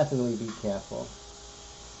 definitely be careful.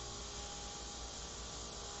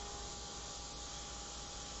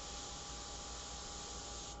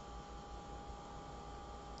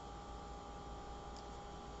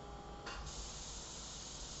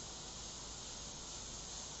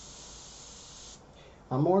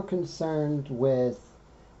 I'm more concerned with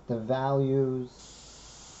the values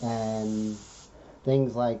and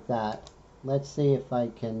things like that. Let's see if I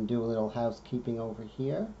can do a little housekeeping over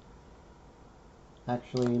here.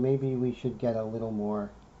 Actually, maybe we should get a little more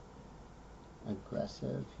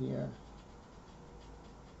aggressive here.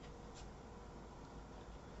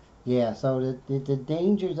 Yeah, so the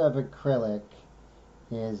dangers of acrylic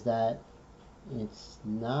is that it's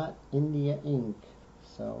not India ink,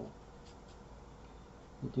 so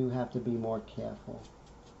you do have to be more careful.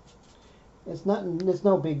 It's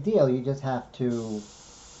no big deal. You just have to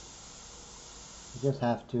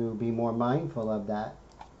be more mindful of that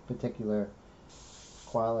particular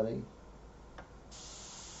quality.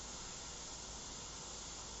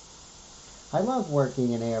 I love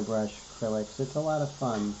working in airbrush acrylics. It's a lot of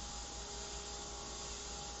fun.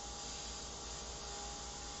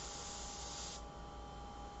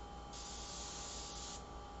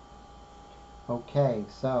 Okay,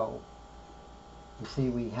 so you see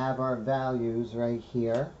we have our values right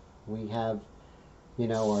here. We have, you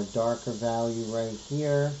know, our darker value right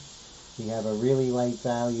here. We have a really light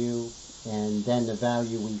value, and then the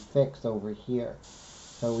value we fix over here.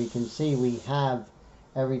 So we can see we have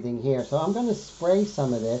everything here. So I'm going to spray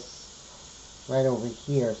some of this right over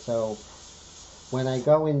here. So when I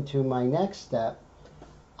go into my next step,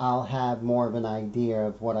 I'll have more of an idea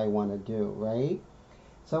of what I want to do, right?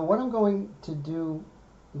 So what I'm going to do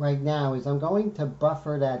right now is I'm going to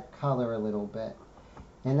buffer that color a little bit.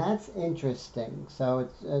 And that's interesting. So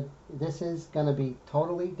it's this is going to be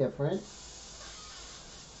totally different.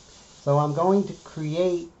 So I'm going to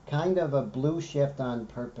create kind of a blue shift on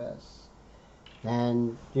purpose.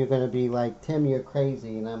 And you're going to be like, Tim, you're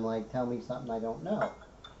crazy. And I'm like, tell me something I don't know.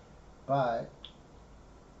 But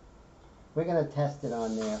we're going to test it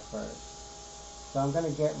on there first. So I'm going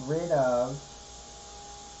to get rid of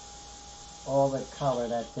all the color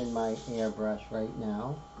that's in my airbrush right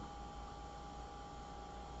now.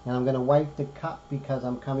 And I'm going to wipe the cup because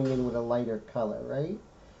I'm coming in with a lighter color, right?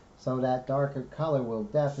 So that darker color will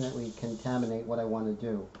definitely contaminate what I want to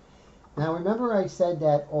do. Now remember I said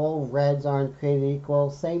that all reds aren't created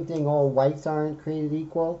equal? Same thing, all whites aren't created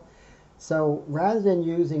equal. So rather than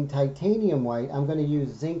using titanium white, I'm going to use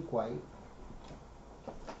zinc white.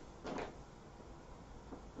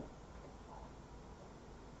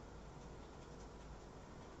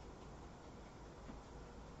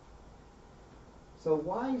 So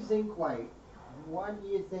why zinc white? What do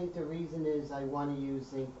you think the reason is I want to use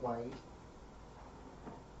zinc white?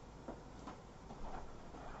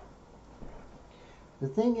 The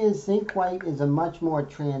thing is, zinc white is a much more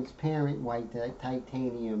transparent white than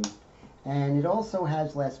titanium, and it also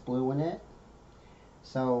has less blue in it.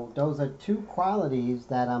 So those are two qualities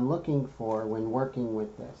that I'm looking for when working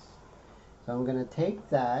with this. So I'm going to take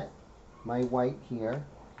that, my white here,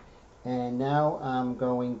 and now I'm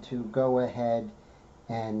going to go ahead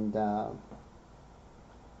and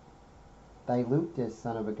dilute this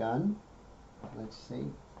son of a gun. Let's see.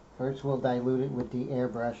 First we'll dilute it with the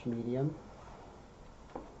airbrush medium.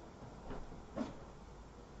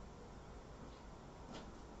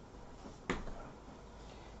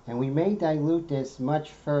 And we may dilute this much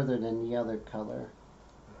further than the other color.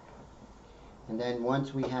 And then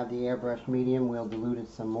once we have the airbrush medium, we'll dilute it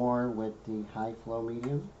some more with the high flow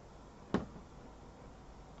medium.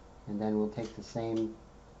 And then we'll take the same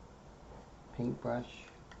paintbrush.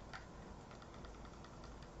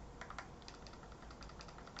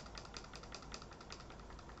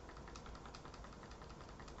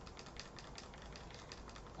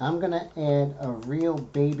 I'm going to add a real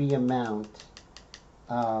baby amount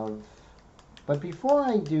of, but before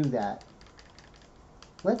I do that,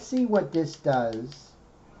 let's see what this does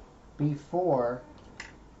before,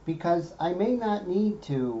 because I may not need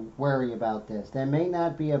to worry about this. There may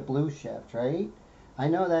not be a blue shift, right? I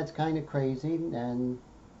know that's kind of crazy, and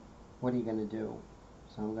what are you going to do?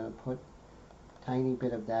 So I'm going to put a tiny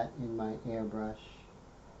bit of that in my airbrush.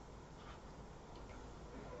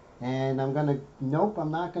 And I'm going to, nope,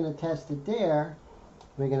 I'm not going to test it there.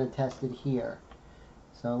 We're going to test it here.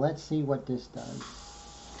 So let's see what this does.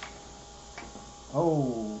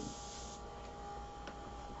 Oh.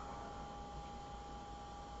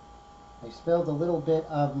 I spilled a little bit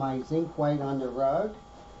of my zinc white on the rug,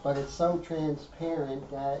 but it's so transparent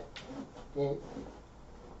that it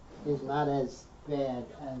is not as bad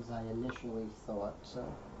as I initially thought. So,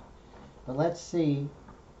 but let's see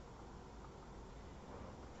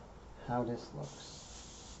how this looks.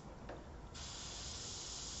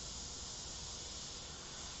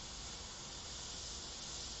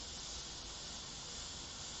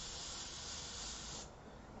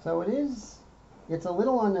 So it's a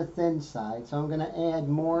little on the thin side, so I'm going to add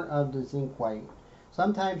more of the zinc white.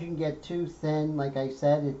 Sometimes you can get too thin, like I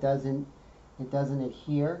said, it doesn't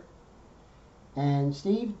adhere. And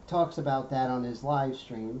Steve talks about that on his live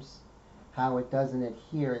streams, how it doesn't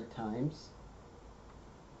adhere at times.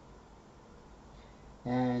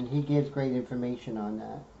 And he gives great information on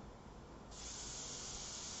that.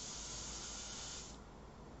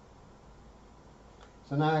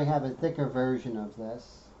 So now I have a thicker version of this.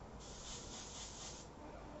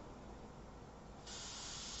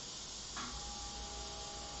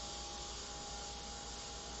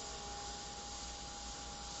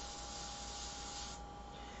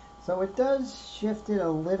 So it does shift it a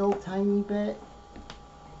little tiny bit,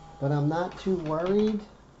 but I'm not too worried.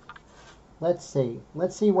 Let's see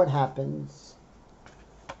what happens.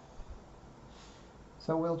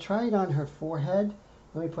 So we'll try it on her forehead.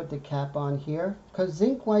 Let me put the cap on here, because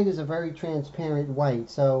zinc white is a very transparent white,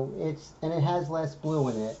 so it has less blue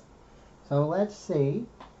in it. So let's see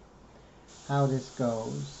how this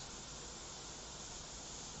goes.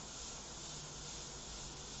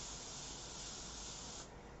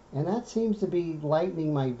 And that seems to be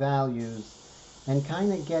lightening my values and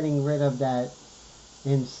kind of getting rid of that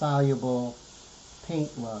insoluble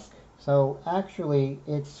paint look. So actually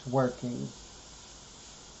it's working.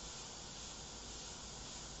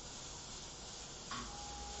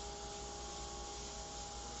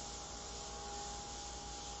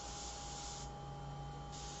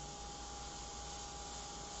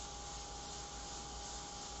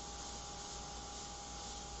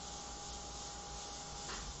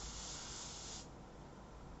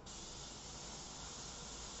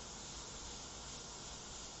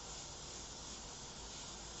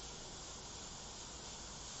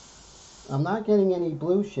 I'm not getting any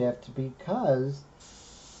blue shift because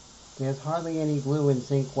there's hardly any blue in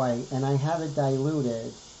zinc white, and I have it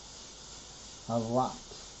diluted a lot.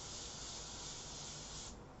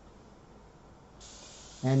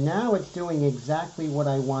 And now it's doing exactly what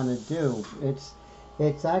I want to do.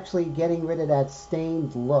 It's actually getting rid of that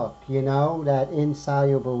stained look, you know, that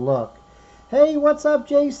insoluble look. Hey, what's up,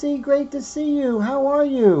 JC? Great to see you. How are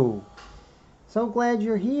you? So glad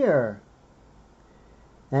you're here.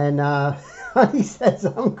 And he says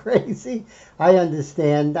I'm crazy. I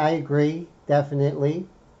understand. I agree. Definitely.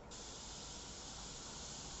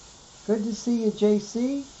 Good to see you,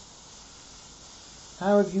 JC.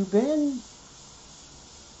 How have you been?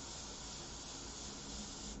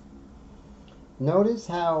 Notice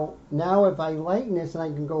how now if I lighten this and I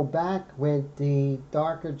can go back with the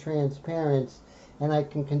darker transparents and I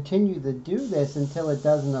can continue to do this until it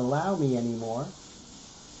doesn't allow me anymore.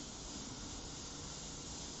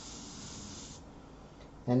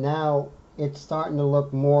 And now it's starting to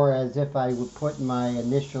look more as if I would put my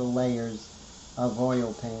initial layers of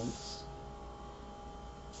oil paints.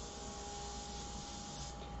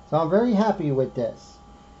 So I'm very happy with this.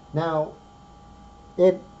 Now,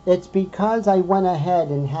 it's because I went ahead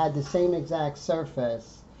and had the same exact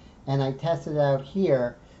surface and I tested it out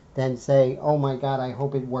here, then say, oh my God, I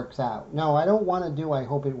hope it works out. No, I don't want to do I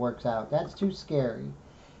hope it works out. That's too scary,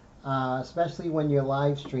 especially when you're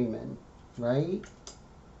live streaming, right?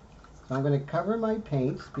 So I'm going to cover my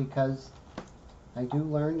paints because I do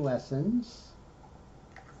learn lessons.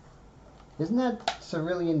 Isn't that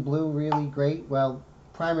cerulean blue really great? Well,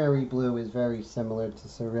 primary blue is very similar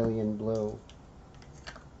to cerulean blue.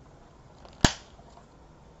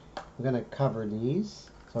 I'm going to cover these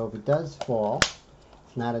so if it does fall,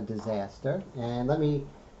 it's not a disaster. And let me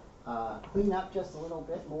clean up just a little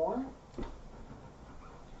bit more.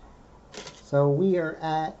 So we are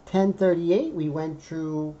at 10:38. We went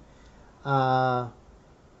through. Hey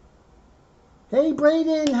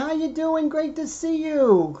Braden, how you doing? Great to see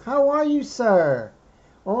you. How are you, sir?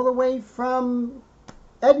 All the way from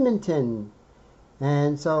Edmonton.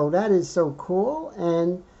 And so that is so cool.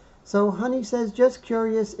 And so Honey says, just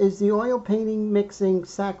curious, is the oil painting mixing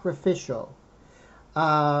sacrificial?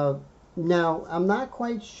 Now, I'm not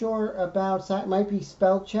quite sure about, that might be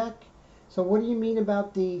spell check. So what do you mean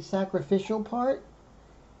about the sacrificial part?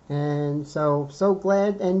 And so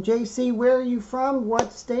glad. And JC, where are you from?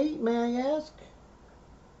 What state, may I ask?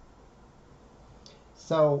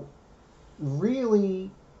 So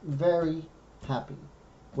really very happy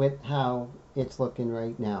with how it's looking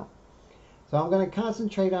right now. So I'm going to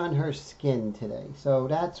concentrate on her skin today. So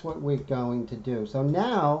that's what we're going to do. So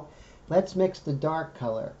now let's mix the dark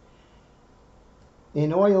color.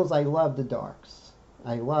 In oils, I love the darks.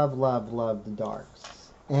 I love the darks.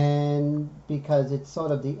 And because it's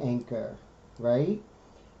sort of the anchor, right?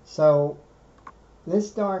 So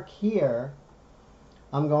this dark here,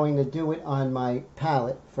 I'm going to do it on my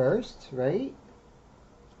palette first, right?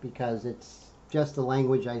 Because it's just the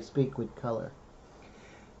language I speak with color.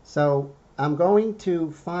 So I'm going to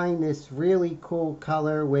find this really cool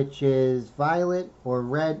color, which is violet or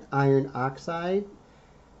red iron oxide.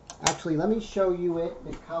 Actually, let me show you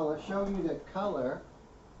the color.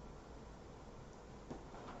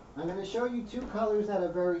 I'm going to show you two colors that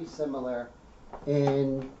are very similar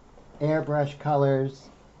in airbrush colors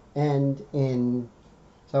and in...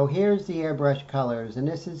 So here's the airbrush colors, and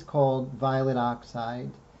this is called violet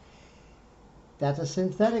oxide. That's a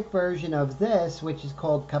synthetic version of this, which is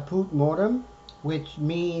called caput mortuum, which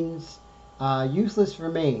means useless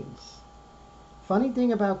remains. Funny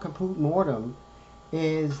thing about caput mortuum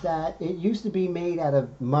is that it used to be made out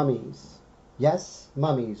of mummies. Yes,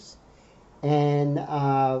 mummies. And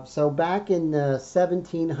so back in the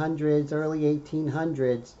 1700s, early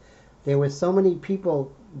 1800s, there were so many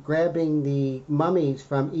people grabbing the mummies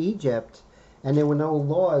from Egypt, and there were no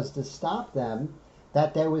laws to stop them,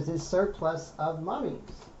 that there was this surplus of mummies.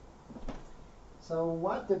 So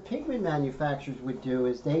what the pigment manufacturers would do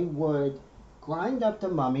is they would grind up the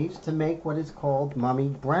mummies to make what is called mummy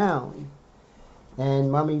brown. And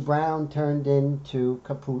mummy brown turned into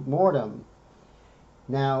caput mortuum.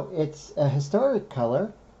 Now, it's a historic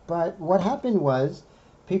color, but what happened was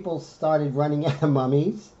people started running out of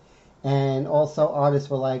mummies, and also artists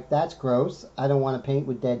were like, that's gross, I don't want to paint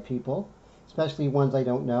with dead people, especially ones I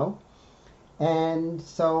don't know. And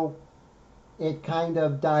so it kind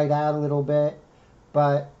of died out a little bit,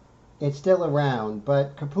 but it's still around.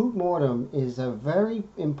 But caput mortuum is a very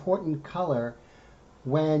important color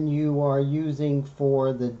when you are using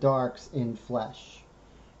for the darks in flesh.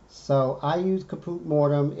 So I use caput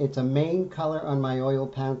mortuum. It's a main color on my oil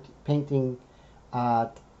painting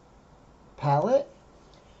palette.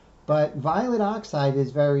 But violet oxide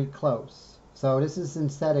is very close. So this is a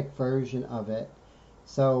synthetic version of it.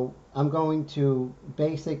 So I'm going to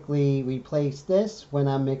basically replace this when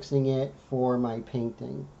I'm mixing it for my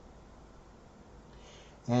painting.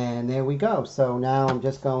 And there we go. So now I'm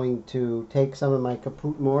just going to take some of my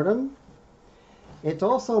Caput Mortem. It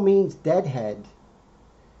also means deadhead.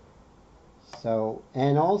 So,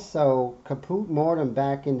 and also Caput Mortem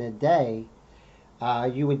back in the day,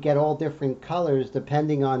 you would get all different colors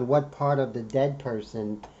depending on what part of the dead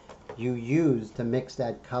person you used to mix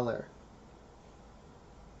that color.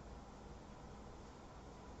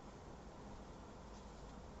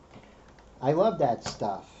 I love that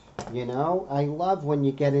stuff, you know? I love when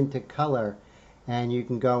you get into color and you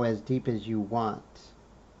can go as deep as you want.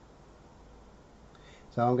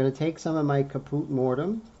 So I'm going to take some of my Caput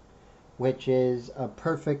Mortem, which is a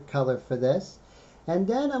perfect color for this. And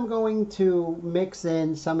then I'm going to mix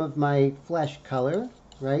in some of my flesh color,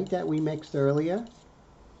 right, that we mixed earlier.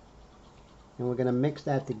 And we're going to mix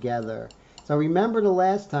that together. So remember the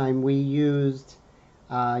last time we used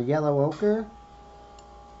yellow ochre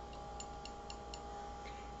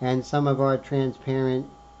and some of our transparent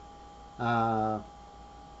iron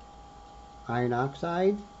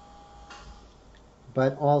oxide,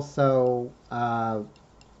 but also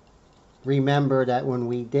remember that when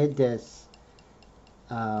we did this,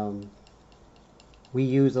 we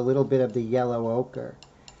use a little bit of the yellow ochre.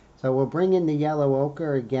 So we'll bring in the yellow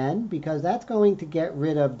ochre again because that's going to get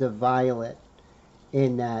rid of the violet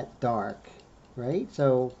in that dark, right?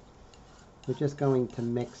 So we're just going to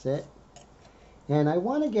mix it. And I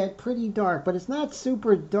want to get pretty dark, but it's not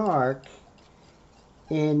super dark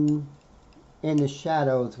in the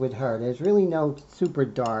shadows with her. There's really no super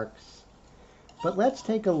darks. But let's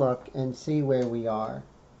take a look and see where we are.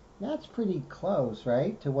 That's pretty close,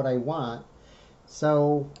 right, to what I want.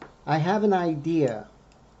 So I have an idea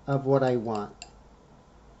of what I want.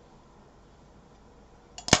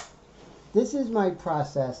 This is my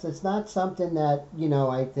process. It's not something that, you know,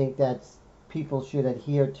 I think that people should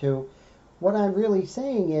adhere to. What I'm really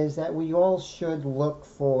saying is that we all should look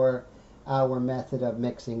for our method of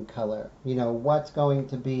mixing color. You know, what's going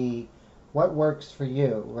to be, what works for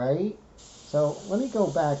you, right? So let me go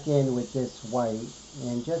back in with this white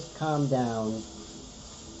and just calm down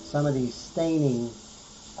some of these staining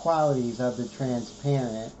qualities of the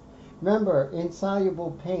transparent. Remember,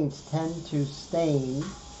 insoluble paints tend to stain,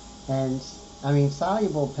 and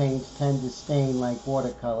soluble paints tend to stain like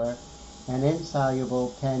watercolor, and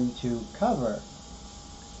insoluble tend to cover.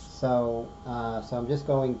 So I'm just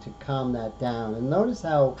going to calm that down. And notice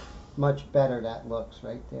how much better that looks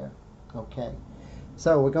right there. Okay.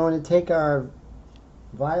 So we're going to take our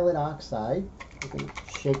violet oxide. We're going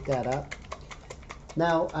to shake that up.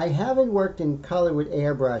 Now, I haven't worked in color with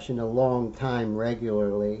airbrush in a long time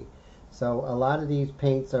regularly. So a lot of these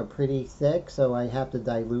paints are pretty thick, so I have to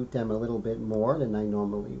dilute them a little bit more than I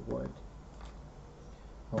normally would.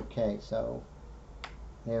 Okay, so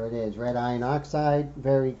there it is, red iron oxide,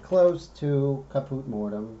 very close to Caput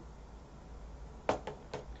Mortem.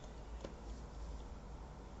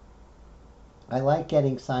 I like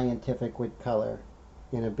getting scientific with color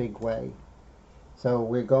in a big way. So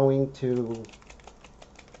we're going to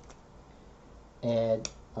add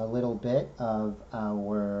a little bit of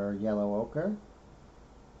our yellow ochre.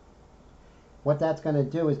 What that's going to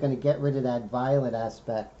do is going to get rid of that violet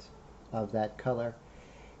aspect of that color.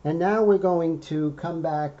 And now we're going to come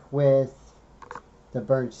back with the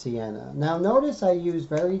burnt sienna. Now notice I use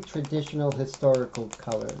very traditional historical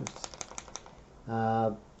colors.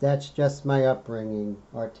 That's just my upbringing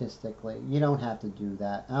artistically. You don't have to do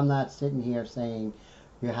that. I'm not sitting here saying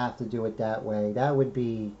you have to do it that way. That would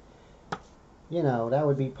be, you know, that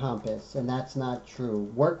would be pompous, and that's not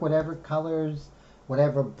true. Work whatever colors,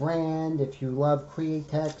 whatever brand. If you love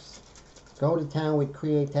Createx, go to town with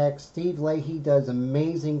Createx. Steve Leahy does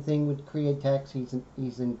amazing thing with Createx.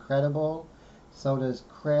 He's incredible. So does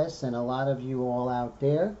Chris, and a lot of you all out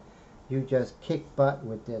there. You just kick butt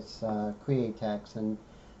with this Createx, and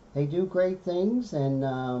they do great things,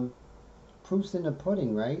 and proof's in the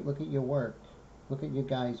pudding, right? Look at your work. Look at your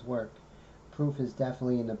guys' work. Proof is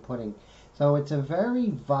definitely in the pudding. So it's a very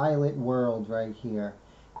violet world right here.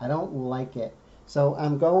 I don't like it. So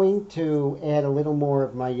I'm going to add a little more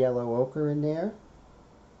of my yellow ochre in there.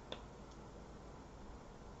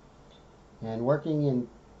 And working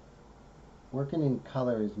in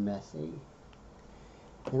color is messy.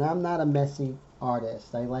 And I'm not a messy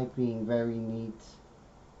artist. I like being very neat.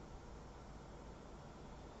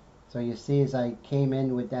 So you see as I came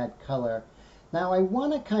in with that color. Now I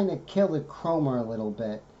want to kind of kill the chroma a little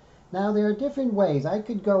bit. Now there are different ways. I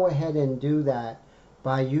could go ahead and do that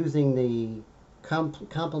by using the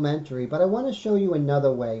complementary, but I want to show you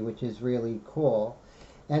another way which is really cool.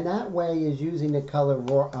 And that way is using the color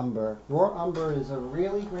Raw Umber. Raw Umber is a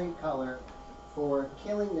really great color for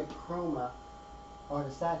killing the chroma or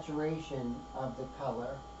the saturation of the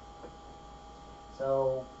color.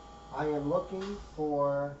 So I am looking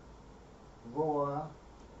for Raw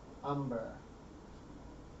Umber.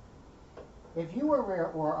 If you were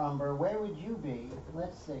Raw Umber, where would you be?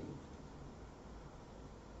 Let's see.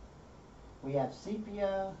 We have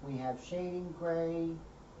sepia, we have shading gray,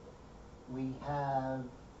 we have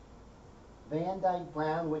Van Dyke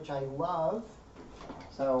Brown, which I love.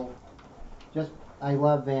 So I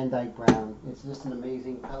love Van Dyke Brown. It's just an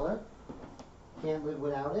amazing color. Can't live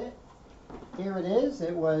without it. Here it is.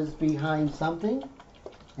 It was behind something.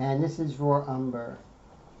 And this is Raw Umber.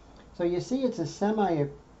 So you see it's a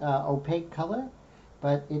semi-opaque color,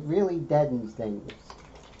 but it really deadens things.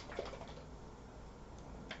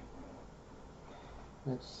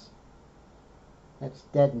 Let's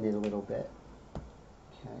deaden it a little bit.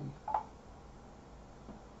 Okay.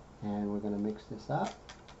 And we're going to mix this up.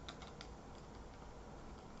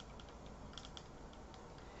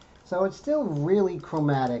 So it's still really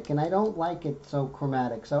chromatic, and I don't like it so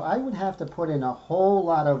chromatic. So I would have to put in a whole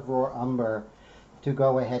lot of Raw Umber to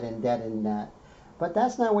go ahead and deaden that. But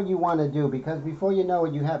that's not what you want to do, because before you know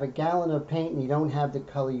it, you have a gallon of paint and you don't have the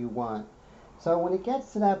color you want. So when it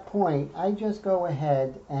gets to that point, I just go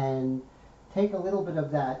ahead and take a little bit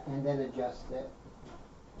of that and then adjust it.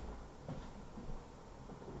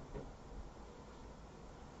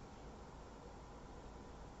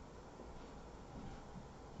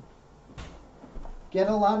 Get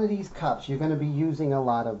a lot of these cups. You're going to be using a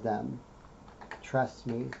lot of them. Trust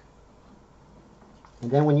me. And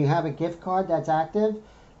then when you have a gift card that's active,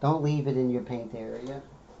 don't leave it in your paint area.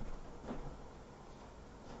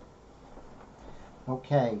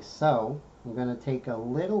 Okay, so I'm going to take a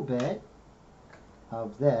little bit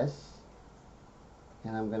of this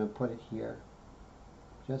and I'm going to put it here.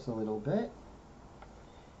 Just a little bit.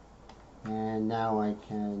 And now I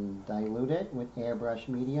can dilute it with Airbrush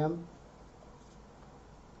Medium.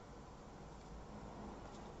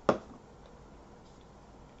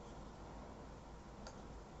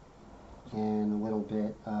 And a little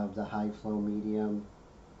bit of the high flow medium.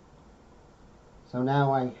 So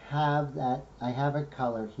now I have a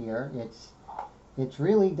color here. It's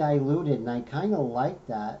really diluted and I kind of like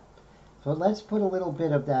that. So let's put a little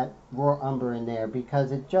bit of that Raw Umber in there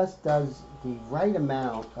because it just does the right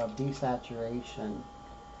amount of desaturation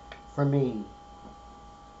for me.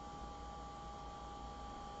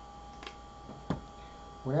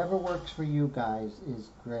 Whatever works for you guys is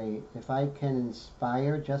great. If I can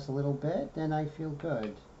inspire just a little bit, then I feel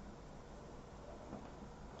good.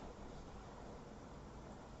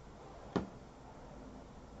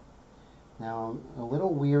 Now I'm a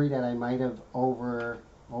little weary that I might have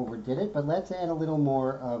overdid it, but let's add a little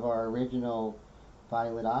more of our original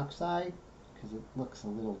violet oxide because it looks a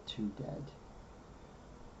little too dead.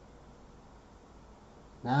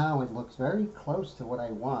 Now it looks very close to what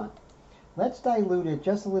I want. Let's dilute it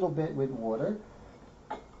just a little bit with water.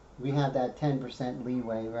 We have that 10%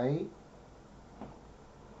 leeway, right?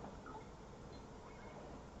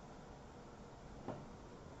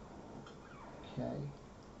 Okay,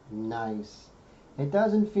 nice. It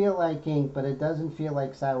doesn't feel like ink, but it doesn't feel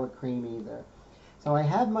like sour cream either. So I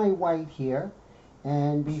have my white here,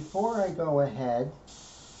 and before I go ahead,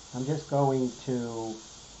 I'm just going to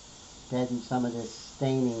deaden some of this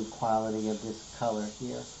staining quality of this color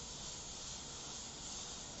here.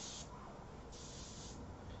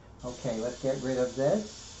 Okay, let's get rid of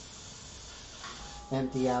this.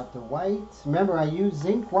 Empty out the white. Remember, I use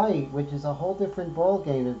zinc white, which is a whole different ball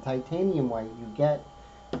game than titanium white you get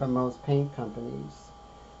from most paint companies.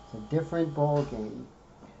 It's a different ball game.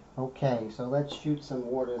 Okay, so let's shoot some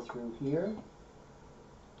water through here.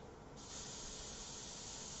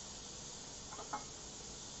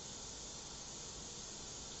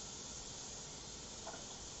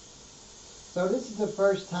 So this is the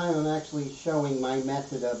first time I'm actually showing my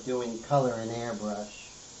method of doing color in Airbrush.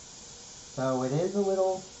 So it is a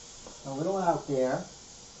little out there,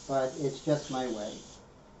 but it's just my way.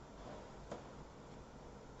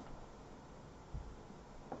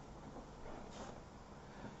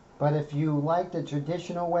 But if you like the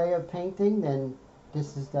traditional way of painting, then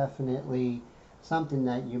this is definitely something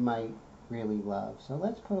that you might really love. So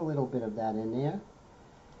let's put a little bit of that in there.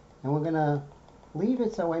 And we're going to leave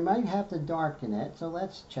it so I might have to darken it. So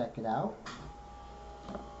let's check it out.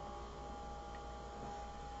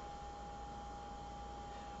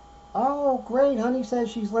 Oh, great. Honey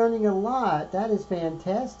says she's learning a lot. That is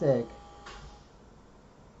fantastic.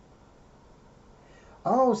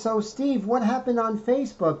 Oh, so Steve, what happened on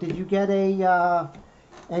Facebook? Did you get a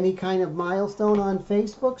Any kind of milestone on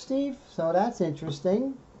Facebook, Steve? So that's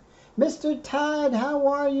interesting. Mr. Todd, how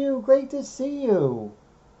are you? Great to see you.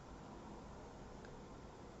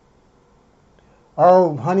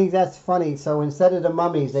 Oh, honey, that's funny. So instead of the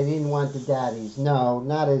mummies, they didn't want the daddies. No,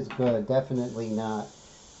 not as good. Definitely not.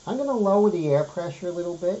 I'm going to lower the air pressure a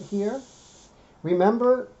little bit here.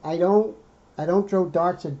 Remember, I don't throw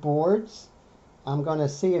darts at boards. I'm going to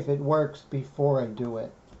see if it works before I do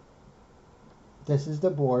it. This is the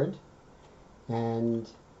board, and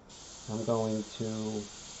I'm going to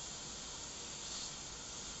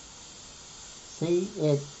see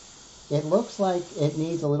it. It looks like it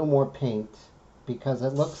needs a little more paint because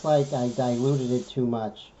it looks like I diluted it too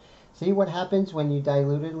much. See what happens when you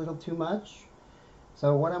dilute it a little too much?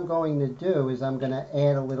 So what I'm going to do is I'm going to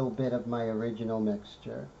add a little bit of my original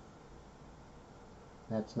mixture.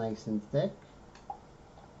 That's nice and thick.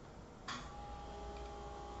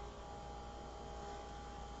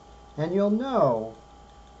 And you'll know,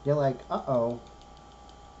 you're like, uh-oh,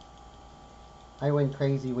 I went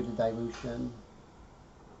crazy with the dilution.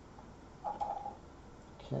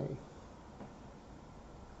 Okay.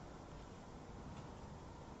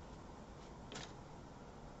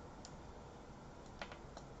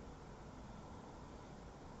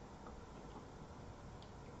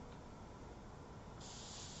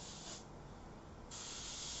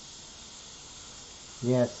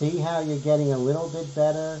 Yeah, see how you're getting a little bit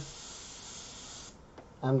better?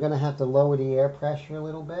 I'm going to have to lower the air pressure a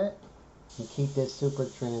little bit and keep this super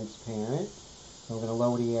transparent. So I'm going to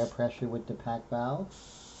lower the air pressure with the pack valve.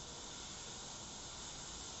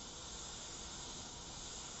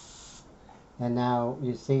 And now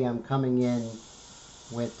you see I'm coming in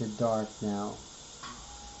with the dark now.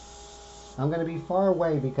 I'm going to be far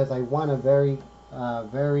away because I want a very,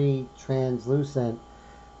 very translucent.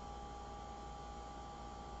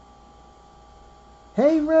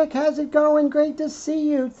 Hey Rick, how's it going? Great to see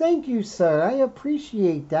you. Thank you, sir. I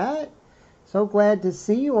appreciate that. So glad to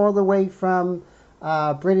see you all the way from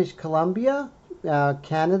British Columbia,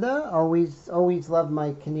 Canada. Always love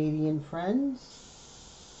my Canadian friends.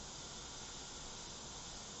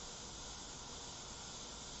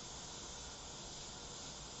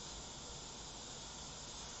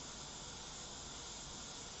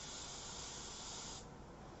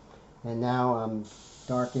 And now I'm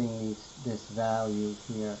darkening this value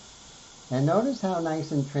here. And notice how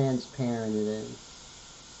nice and transparent it is.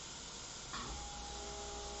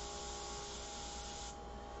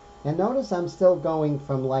 And notice I'm still going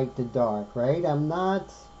from light to dark, right? I'm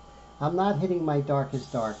not hitting my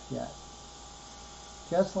darkest dark yet.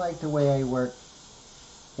 Just like the way I work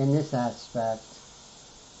in this aspect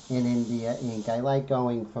in India ink. I like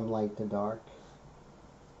going from light to dark.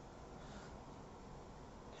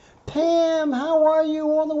 Pam, how are you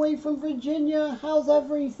all the way from Virginia? How's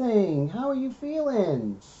everything? How are you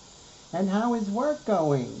feeling? And how is work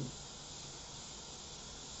going?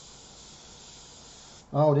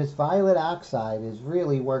 Oh, this violet oxide is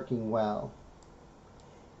really working well.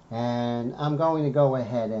 And I'm going to go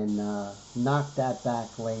ahead and knock that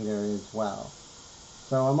back later as well.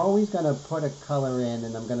 So I'm always going to put a color in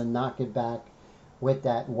and I'm going to knock it back with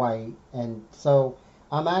that white. And so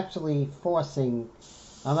I'm actually forcing...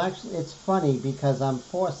 it's funny because I'm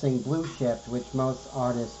forcing blue shift, which most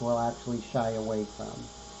artists will actually shy away from.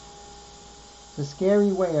 It's a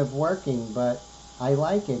scary way of working, but I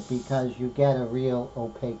like it because you get a real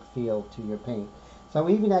opaque feel to your paint. So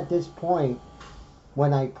even at this point,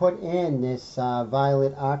 when I put in this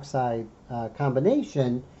violet oxide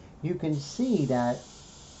combination, you can see that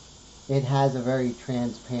it has a very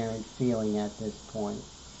transparent feeling at this point.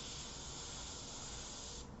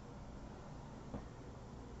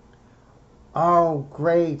 Oh,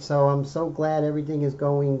 great. So I'm so glad everything is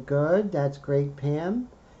going good. That's great, Pam.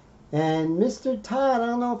 And Mr. Todd, I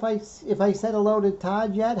don't know if I said hello to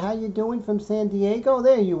Todd yet. How you doing from San Diego?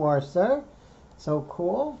 There you are, sir. So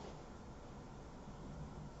cool.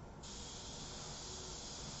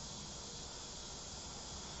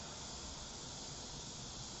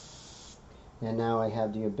 And now I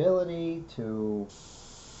have the ability to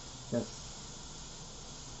just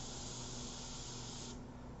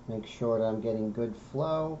make sure that I'm getting good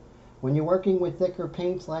flow. When you're working with thicker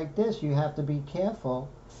paints like this, you have to be careful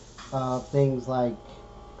of things like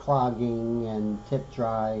clogging and tip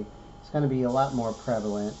dry. It's going to be a lot more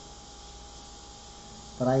prevalent.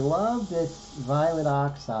 But I love this violet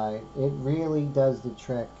oxide. It really does the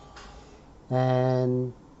trick.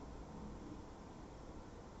 And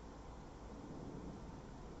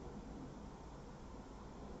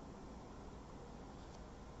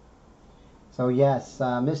So yes,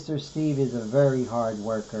 Mr. Steve is a very hard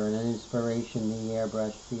worker and an inspiration in the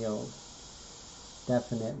airbrush field.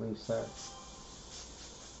 Definitely, sir.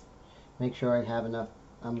 Make sure I have enough.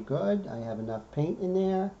 I'm good. I have enough paint in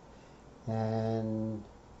there. And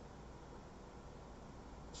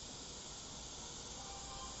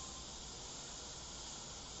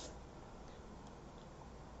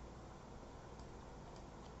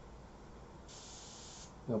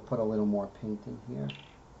we'll put a little more paint in here.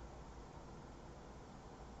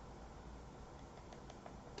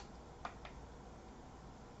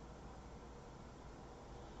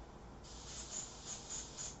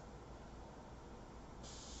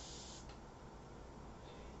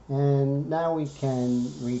 And now we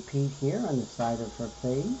can repeat here on the side of her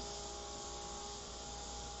face.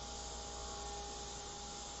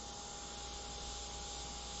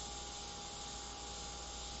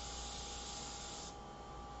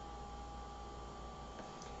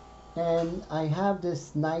 And I have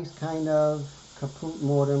this nice kind of caput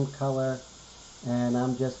mortem color, and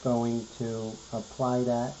I'm just going to apply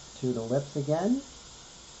that to the lips again.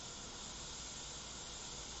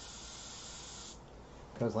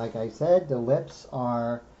 Because like I said, the lips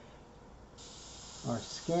are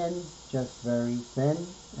skin, just very thin,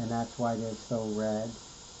 and that's why they're so red.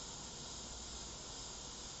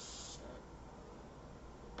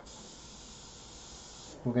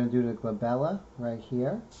 We're going to do the glabella right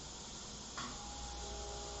here.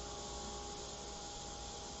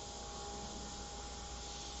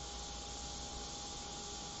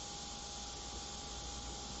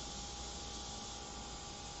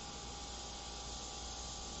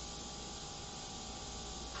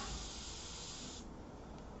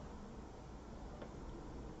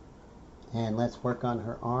 And let's work on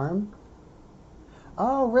her arm.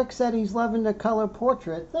 Oh, Rick said he's loving the color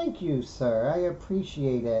portrait. Thank you, sir. I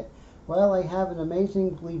appreciate it. Well, I have an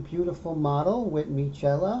amazingly beautiful model with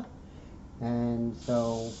Michela, and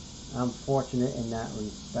so I'm fortunate in that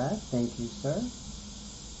respect. Thank you, sir.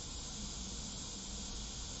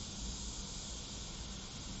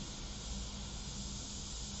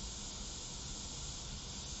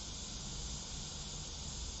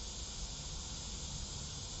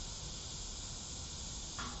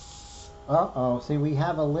 Uh-oh, see, we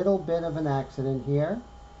have a little bit of an accident here,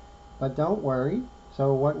 but don't worry.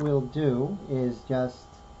 So what we'll do is just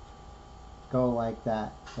go like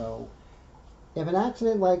that. So if an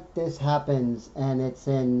accident like this happens and it's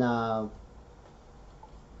in,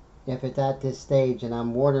 if it's at this stage and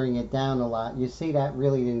I'm watering it down a lot, you see that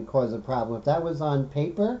really didn't cause a problem. If that was on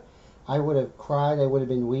paper, I would have cried, I would have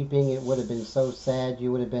been weeping, it would have been so sad,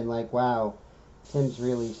 you would have been like, wow, Tim's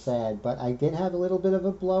really sad. But I did have a little bit of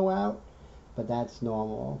a blowout, but that's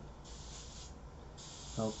normal.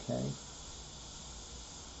 Okay.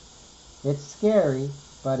 It's scary,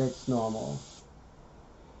 but it's normal.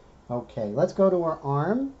 Okay, let's go to her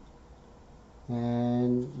arm,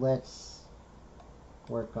 and let's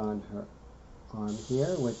work on her arm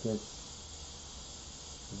here with this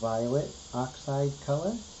violet oxide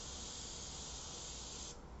color.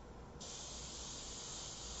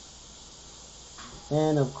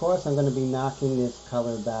 And of course I'm going to be knocking this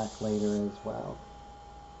color back later as well.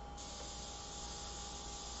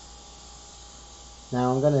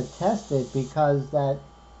 Now I'm going to test it because that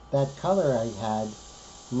color I had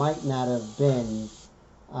might not have been,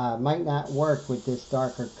 might not work with this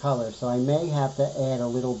darker color. So I may have to add a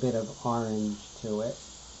little bit of orange to it.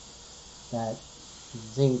 That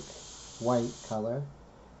zinc white color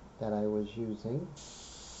that I was using.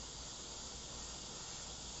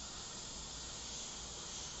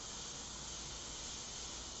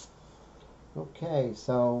 Okay,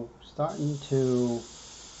 so starting to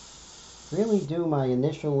really do my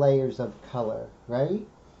initial layers of color, right?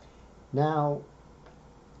 Now,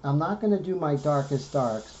 I'm not going to do my darkest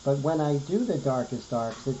darks, but when I do the darkest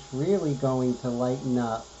darks, it's really going to lighten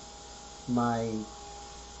up my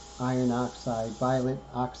iron oxide, violet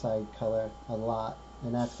oxide color a lot,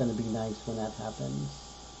 and that's going to be nice when that happens.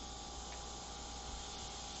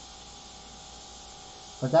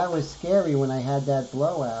 But that was scary when I had that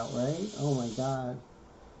blowout, right? Oh my God.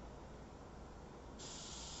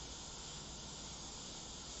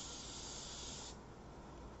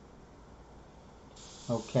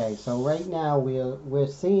 Okay, so right now we're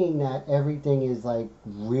seeing that everything is like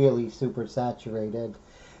really super saturated.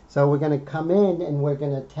 So we're going to come in and we're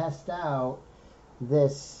going to test out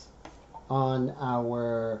this on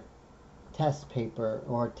our test paper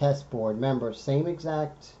or test board. Remember, same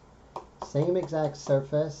exact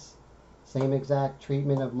surface, same exact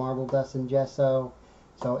treatment of marble dust and gesso.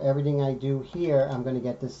 So everything I do here, I'm going to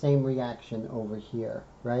get the same reaction over here,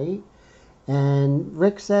 right? And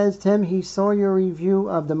Rick says, Tim, he saw your review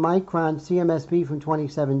of the Micron CMSB from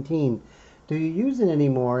 2017. Do you use it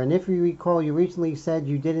anymore? And if you recall, you recently said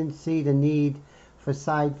you didn't see the need for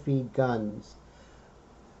side feed guns.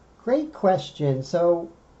 Great question.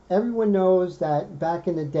 So everyone knows that back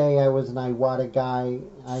in the day I was an Iwata guy.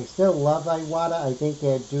 I still love Iwata. I think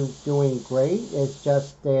they're doing great. It's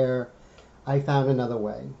just I found another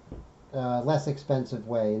way. Less expensive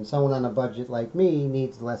way, and someone on a budget like me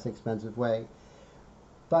needs a less expensive way.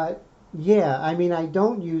 But yeah, I mean, I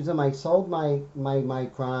don't use them. I sold my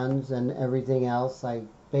microns and everything else. I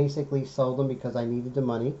basically sold them because I needed the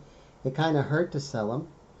money. It kind of hurt to sell them,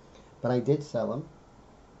 but I did sell them.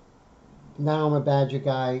 Now I'm a Badger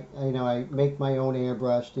guy. I make my own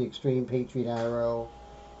airbrush, the Extreme Patriot Arrow,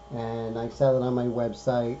 and I sell it on my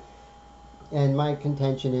website. And my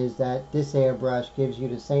contention is that this airbrush gives you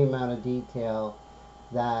the same amount of detail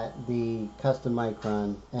that the custom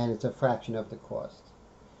micron, and it's a fraction of the cost.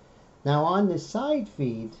 Now on the side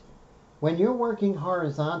feed, when you're working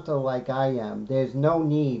horizontal like I am, there's no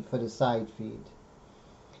need for the side feed.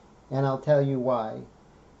 And I'll tell you why.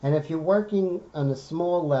 And if you're working on a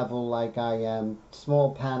small level like I am,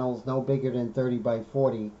 small panels no bigger than 30 by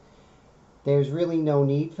 40, there's really no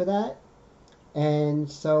need for that.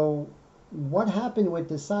 And so what happened with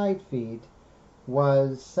the side feed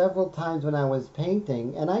was several times when I was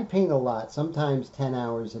painting, and I paint a lot, sometimes 10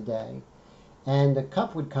 hours a day, and the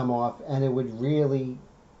cup would come off and it would really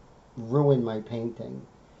ruin my painting.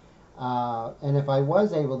 And if I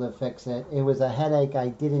was able to fix it, it was a headache I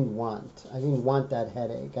didn't want. I didn't want that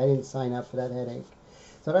headache. I didn't sign up for that headache.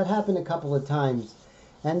 So that happened a couple of times.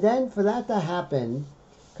 And then for that to happen,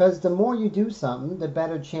 because the more you do something, the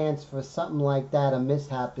better chance for something like that, a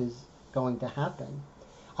mishap, is going to happen.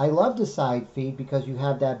 I love the side feed because you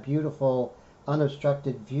have that beautiful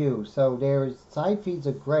unobstructed view. So side feeds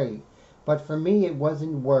are great. But for me, it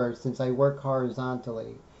wasn't worth, since I work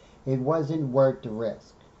horizontally, it wasn't worth the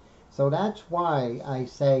risk. So that's why I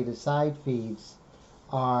say the side feeds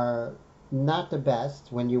are not the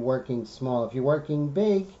best when you're working small. If you're working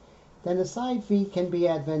big, then the side feed can be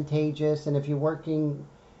advantageous. And if you're working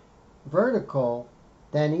vertical,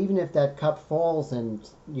 then even if that cup falls and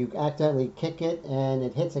you accidentally kick it and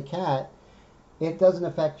it hits a cat, it doesn't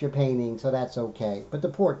affect your painting, so that's okay. But the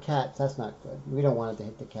poor cats, that's not good. We don't want it to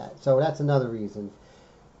hit the cat. So that's another reason.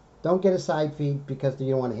 Don't get a side feed because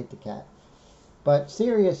you don't want to hit the cat. But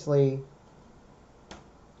seriously,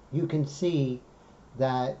 you can see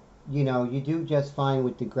that, you do just fine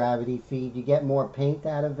with the gravity feed. You get more paint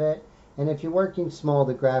out of it. And if you're working small,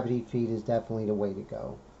 the gravity feed is definitely the way to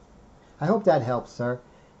go. I hope that helps, sir.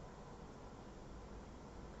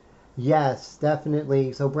 Yes,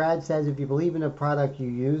 definitely. So Brad says if you believe in a product, you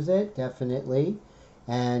use it, definitely.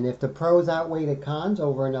 And if the pros outweigh the cons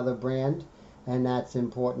over another brand, and that's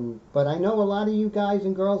important. But I know a lot of you guys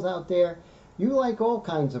and girls out there, you like all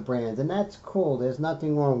kinds of brands, and that's cool. There's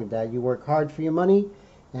nothing wrong with that. You work hard for your money,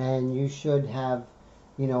 and you should have,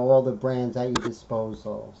 all the brands at your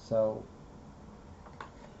disposal. So,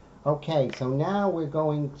 okay, so now we're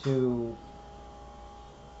going to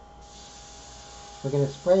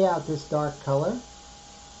spray out this dark color,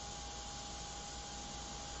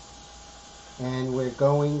 and we're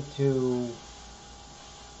going to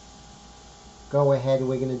go ahead and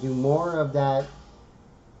we're going to do more of that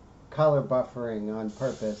color buffering on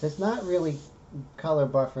purpose. It's not really color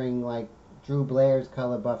buffering like Drew Blair's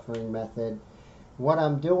color buffering method. What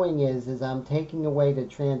I'm doing is I'm taking away the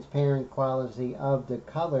transparent quality of the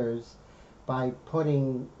colors by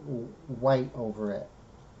putting white over it.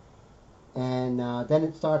 And then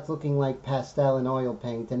it starts looking like pastel and oil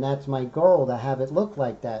paint, and that's my goal, to have it look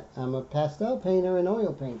like that. I'm a pastel painter and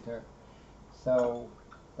oil painter, so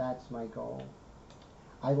that's my goal.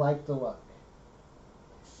 I like the look.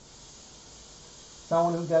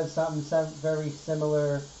 Someone who does something very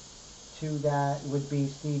similar to that would be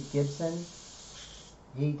Steve Gibson.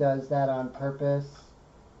 He does that on purpose.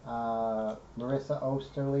 Marissa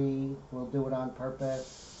Osterly will do it on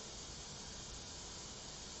purpose.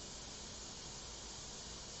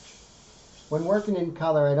 When working in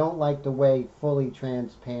color, I don't like the way fully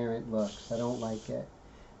transparent looks. I don't like it.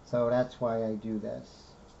 So that's why I do this.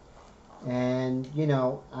 And,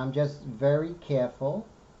 I'm just very careful.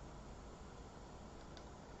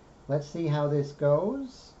 Let's see how this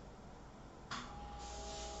goes.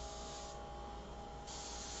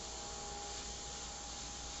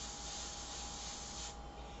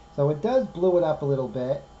 So it does blow it up a little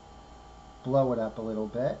bit.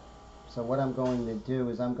 So what I'm going to do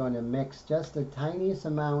is I'm going to mix just the tiniest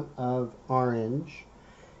amount of orange.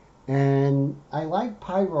 And I like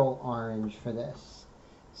pyrrole orange for this.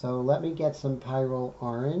 So let me get some Pyrrole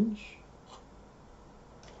Orange.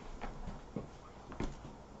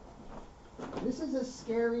 This is a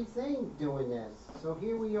scary thing doing this. So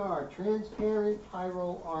here we are, transparent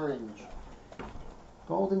Pyrrole Orange.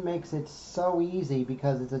 Golden makes it so easy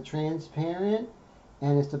because it's a transparent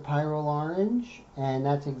and it's the Pyrrole Orange, and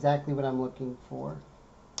that's exactly what I'm looking for.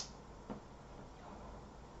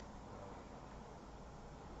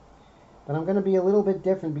 But I'm going to be a little bit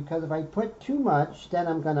different because if I put too much, then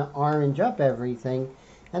I'm going to orange up everything,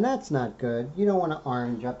 and that's not good. You don't want to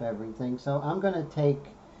orange up everything. So I'm going to take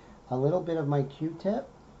a little bit of my Q-tip,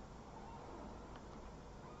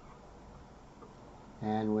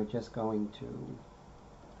 and we're just going to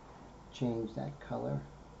change that color.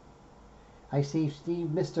 I see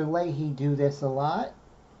Mr. Leahy do this a lot.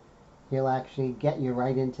 He'll actually get you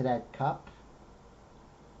right into that cup.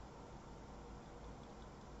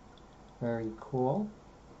 Very cool.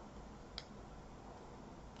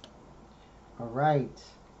 All right.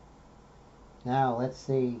 Now let's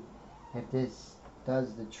see if this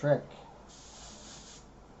does the trick.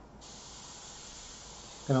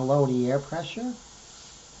 Gonna lower the air pressure.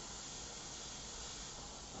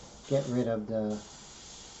 Get rid of the...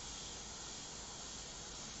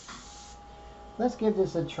 Let's give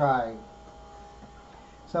this a try.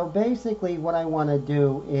 So basically what I want to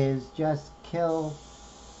do is just kill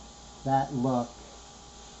that look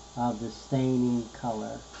of the staining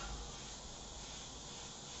color.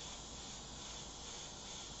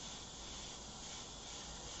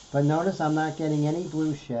 But notice I'm not getting any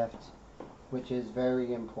blue shift, which is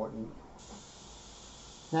very important.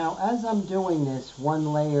 Now as I'm doing this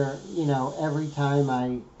one layer, you know, every time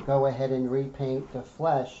I go ahead and repaint the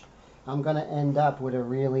flesh, I'm going to end up with a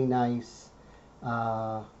really nice,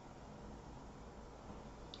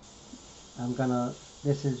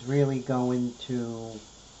 this is really going to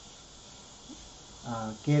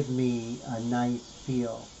give me a nice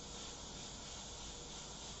feel.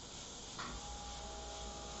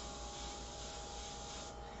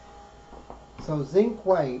 So zinc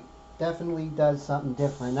white definitely does something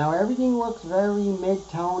different. Now everything looks very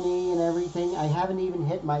mid-tony and everything. I haven't even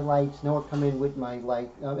hit my lights nor come in with my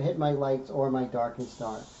hit my lights or my darkest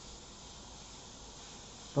dark.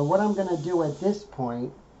 But what I'm going to do at this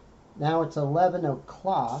point, now it's 11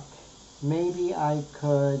 o'clock, maybe I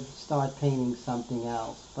could start painting something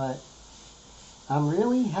else. But I'm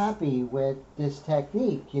really happy with this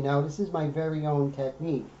technique. You know, this is my very own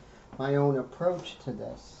technique, my own approach to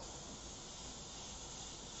this.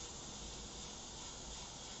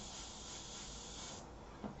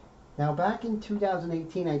 Now back in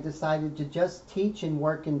 2018 I decided to just teach and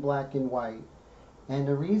work in black and white. And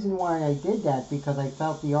the reason why I did that, because I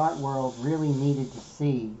felt the art world really needed to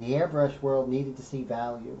see, the airbrush world needed to see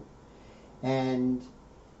value. And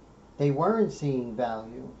they weren't seeing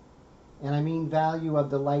value. And I mean value of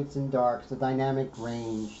the lights and darks, the dynamic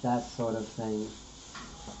range, that sort of thing.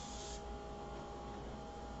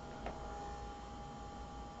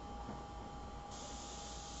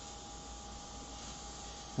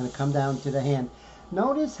 Going to come down to the hand.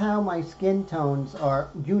 Notice how my skin tones are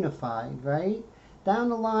unified, right? Down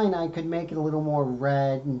the line I could make it a little more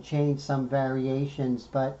red and change some variations,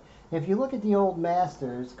 but if you look at the old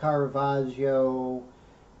masters, Caravaggio,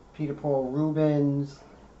 Peter Paul Rubens,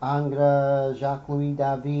 Ingres, Jacques-Louis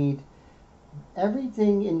David,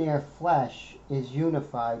 everything in their flesh is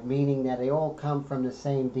unified, meaning that they all come from the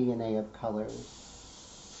same DNA of colors.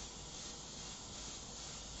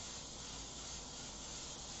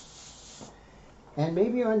 And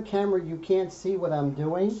maybe on camera you can't see what I'm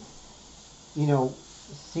doing, you know,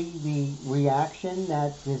 see the reaction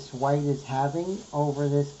that this white is having over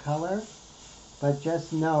this color, but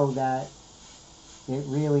just know that it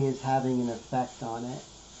really is having an effect on it.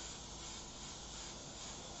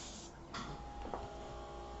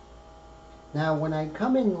 Now when I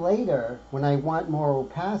come in later, when I want more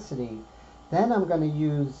opacity, then I'm going to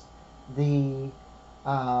use the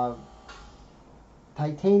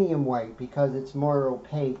titanium white because it's more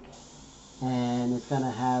opaque and it's going to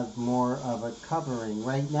have more of a covering.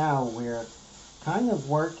 Right now we're kind of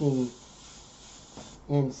working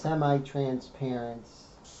in semi-transparent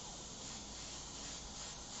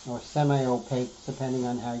or semi-opaque depending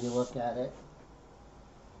on how you look at it.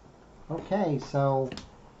 Okay, so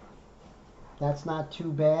that's not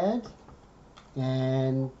too bad,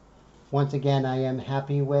 and once again I am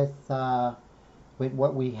happy with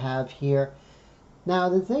what we have here. Now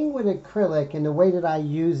the thing with acrylic and the way that I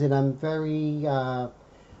use it, I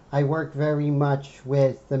work very much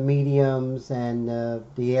with the mediums and the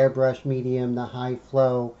airbrush medium, the high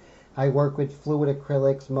flow. I work with fluid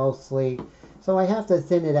acrylics mostly. So I have to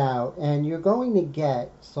thin it out, and you're going to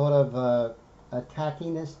get sort of a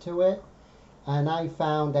tackiness to it. And I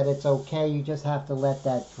found that it's okay. You just have to let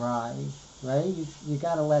that dry, right? You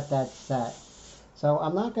got to let that set. So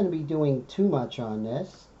I'm not going to be doing too much on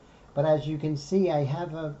this. But as you can see,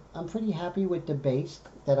 I'm pretty happy with the base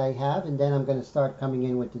that I have. And then I'm going to start coming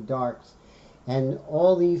in with the darks. And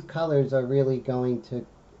all these colors are really going to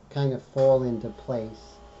kind of fall into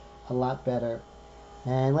place a lot better.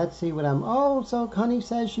 And let's see what oh, so Connie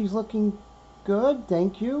says she's looking good.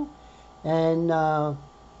 Thank you. And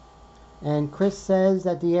Chris says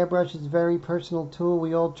that the airbrush is a very personal tool.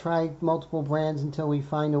 We all try multiple brands until we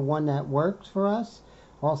find the one that works for us.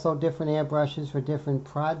 Also different airbrushes for different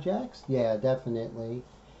projects. Yeah, definitely.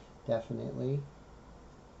 Definitely.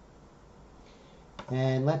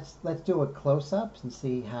 And let's do a close-up and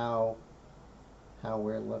see how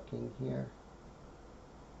we're looking here.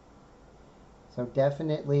 So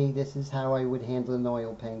definitely this is how I would handle an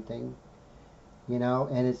oil painting. You know,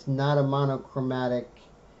 and it's not a monochromatic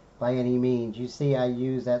by any means. You see I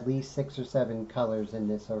use at least 6 or 7 colors in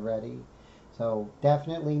this already. So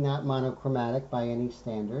definitely not monochromatic by any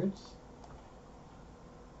standards.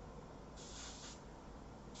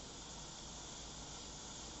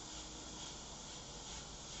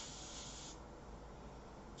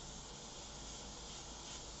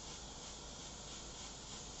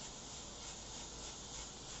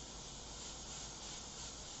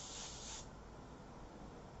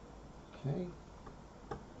 Okay.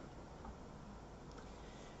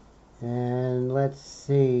 And let's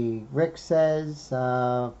see. Rick says,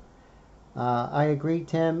 I agree,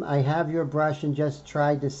 Tim. I have your brush and just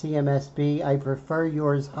tried the CMSB. I prefer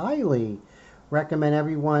yours highly. Recommend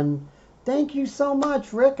everyone. Thank you so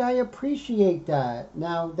much, Rick. I appreciate that.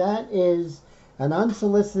 Now, that is an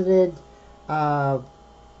unsolicited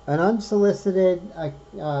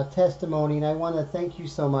testimony, and I want to thank you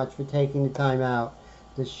so much for taking the time out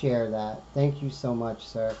to share that. Thank you so much,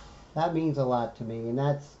 sir. That means a lot to me, and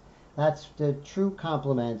that's the true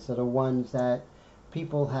compliments are the ones that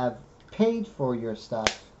people have paid for your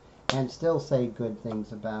stuff and still say good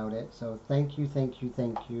things about it. So thank you, thank you,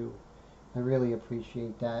 thank you. I really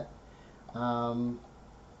appreciate that.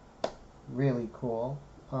 Really cool.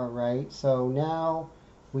 All right, so now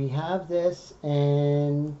we have this,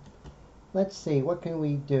 and let's see, what can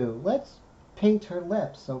we do? Let's paint her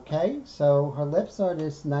lips, okay? So her lips are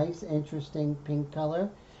this nice, interesting pink color.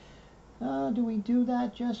 Do we do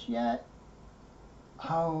that just yet?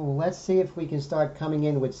 Oh, let's see if we can start coming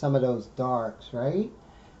in with some of those darks, right?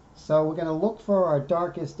 So we're going to look for our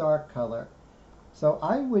darkest dark color. So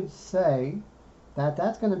I would say that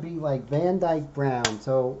that's going to be like Van Dyke Brown.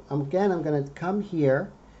 So again, I'm going to come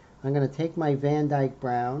here. I'm going to take my Van Dyke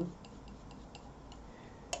Brown.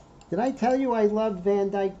 Did I tell you I loved Van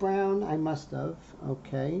Dyke Brown? I must have.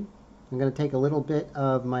 Okay. I'm going to take a little bit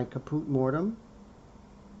of my Caput Mortem.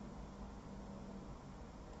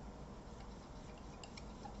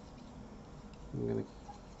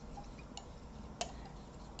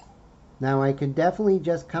 Now I could definitely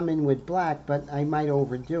just come in with black, but I might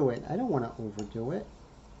overdo it. I don't want to overdo it.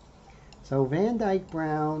 So Van Dyke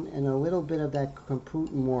Brown and a little bit of that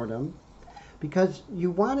Caput Mortem, because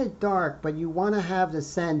you want it dark, but you want to have the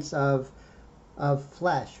sense of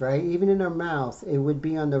flesh, right? Even in her mouth, it would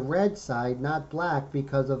be on the red side, not black,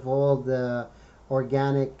 because of all the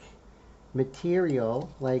organic material,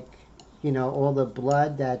 like, you know, all the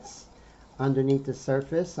blood that's underneath the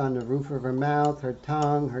surface, on the roof of her mouth, her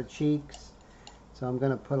tongue, her cheeks. So I'm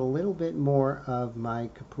going to put a little bit more of my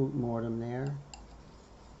Caput Mortem there.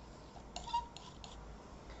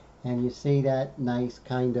 And you see that nice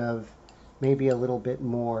kind of, maybe a little bit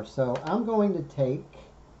more. So I'm going to take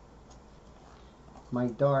my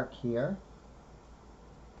dark here.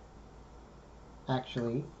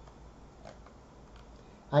 Actually,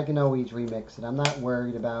 I can always remix it. I'm not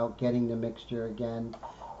worried about getting the mixture again.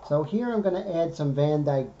 So here I'm going to add some Van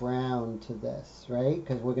Dyke Brown to this, right?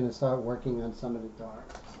 Because we're going to start working on some of the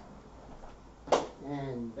darks.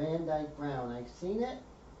 And Van Dyke Brown, I've seen it.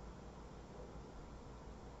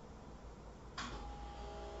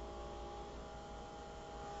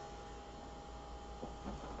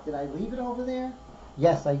 Did I leave it over there?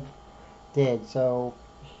 Yes, I did. So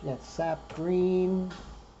that's sap green.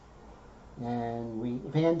 And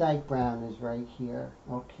Van Dyke Brown is right here.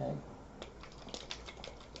 Okay.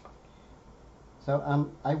 So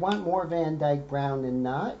I want more Van Dyke Brown than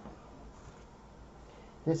not.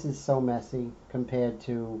 This is so messy compared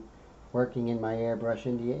to working in my Airbrush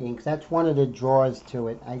India inks. That's one of the draws to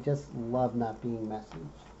it. I just love not being messy.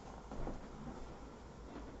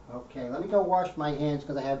 Okay, let me go wash my hands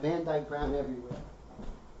because I have Van Dyke Brown everywhere.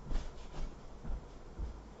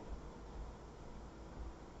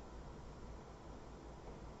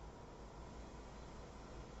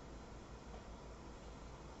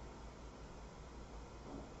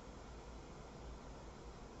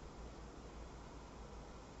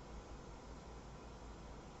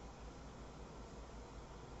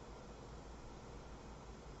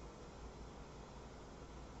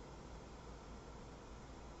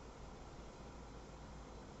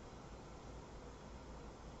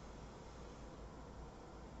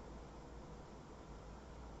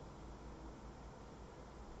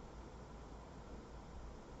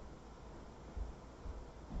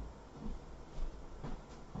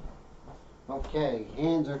 Okay,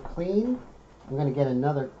 hands are clean. I'm going to get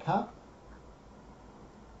another cup.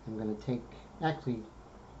 I'm going to take, actually,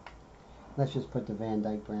 let's just put the Van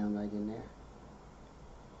Dyke Brown right in there.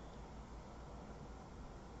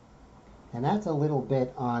 And that's a little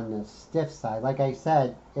bit on the stiff side. Like I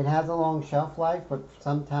said, it has a long shelf life, but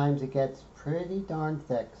sometimes it gets pretty darn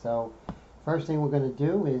thick. So first thing we're going to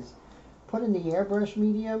do is put in the airbrush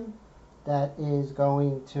medium that is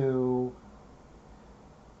going to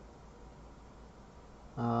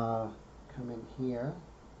come in here.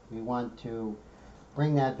 We want to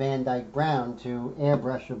bring that Van Dyke Brown to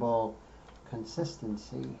airbrushable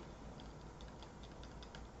consistency.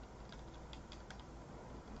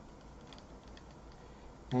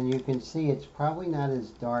 And you can see it's probably not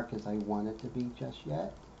as dark as I want it to be just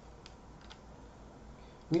yet.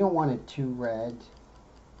 We don't want it too red.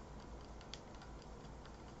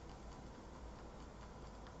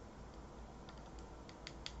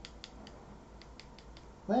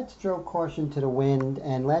 Let's throw caution to the wind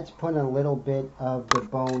and let's put a little bit of the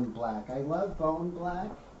bone black. I love bone black.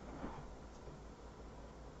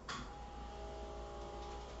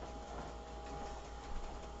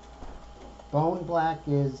 Bone black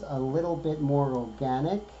is a little bit more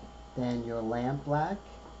organic than your lamp black,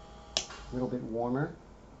 a little bit warmer.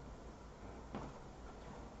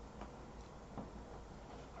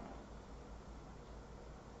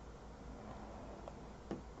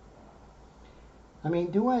 I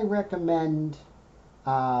mean, do I recommend,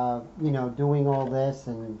 doing all this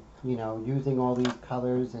and, using all these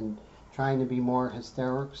colors and trying to be more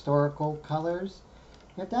historical colors?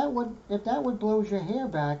 If that would blow your hair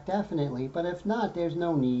back, definitely. But if not, there's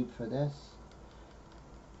no need for this.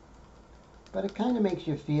 But it kind of makes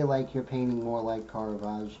you feel like you're painting more like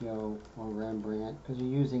Caravaggio or Rembrandt because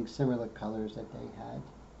you're using similar colors that they had.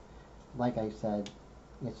 Like I said,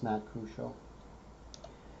 it's not crucial.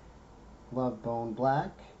 Love bone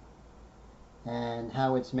black, and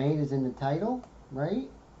how it's made is in the title, right?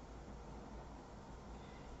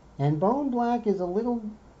 And bone black is a little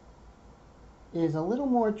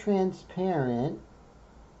more transparent.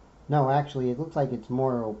 No, actually it looks like it's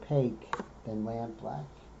more opaque than lamp black.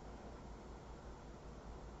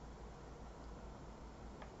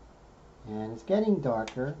 And it's getting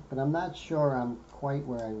darker, but I'm not sure I'm quite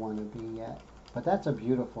where I want to be yet. But that's a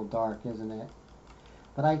beautiful dark, isn't it?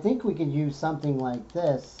 But I think we could use something like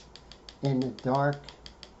this in the dark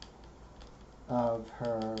of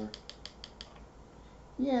her.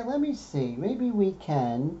 Yeah, let me see. Maybe we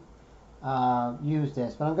can use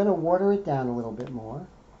this, but I'm going to water it down a little bit more.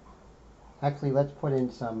 Actually, let's put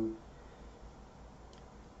in some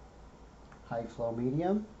high flow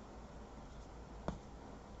medium.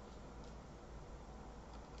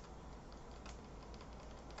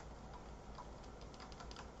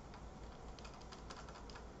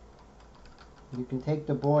 You can take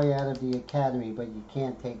the boy out of the academy, but you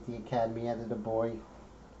can't take the academy out of the boy.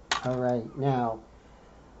 All right, now,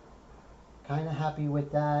 kind of happy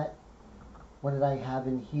with that. What did I have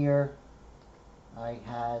in here? I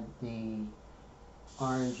had the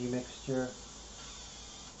orangey mixture.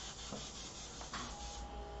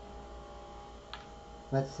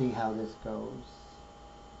 Let's see how this goes.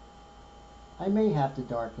 I may have to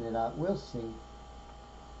darken it up. We'll see.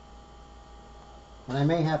 And I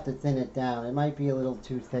may have to thin it down. It might be a little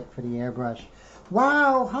too thick for the airbrush.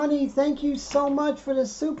 Wow, honey, thank you so much for the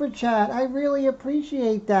super chat. I really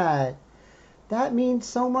appreciate that. That means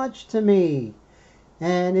so much to me.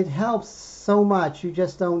 And it helps so much. You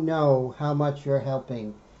just don't know how much you're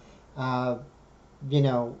helping. And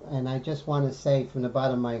I just want to say from the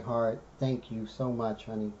bottom of my heart, thank you so much,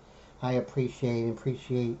 honey. I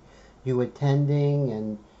appreciate you attending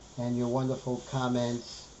and your wonderful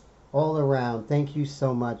comments all around. Thank you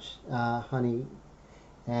so much, honey.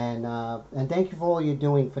 And thank you for all you're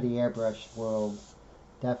doing for the airbrush world.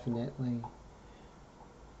 Definitely.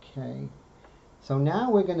 Okay. So now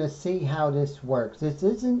we're going to see how this works. This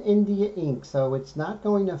isn't India ink, so it's not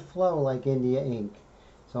going to flow like India ink.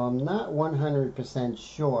 So I'm not 100%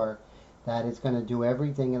 sure that it's going to do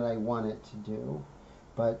everything that I want it to do.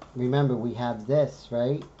 But remember, we have this,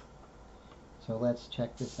 right? So let's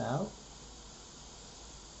check this out.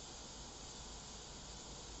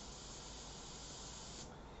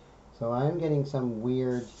 So I'm getting some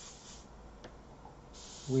weirdness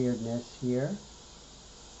here.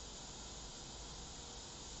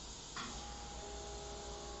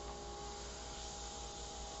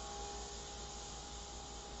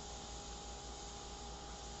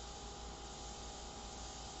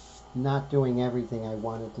 Not doing everything I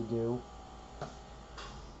wanted to do.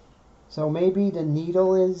 So maybe the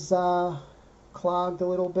needle is clogged a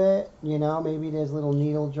little bit, you know, maybe there's a little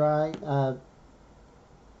needle dry,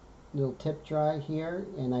 little tip dry here,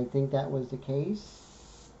 and I think that was the case.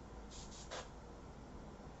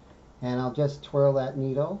 And I'll just twirl that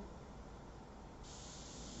needle.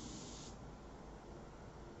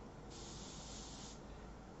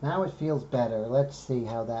 Now it feels better. Let's see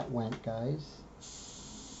how that went, guys.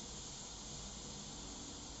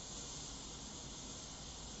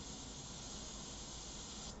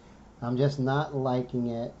 I'm just not liking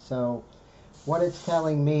it. So what it's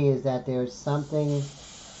telling me is that there's something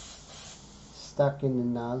stuck in the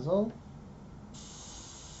nozzle.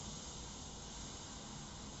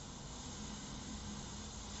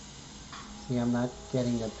 See, I'm not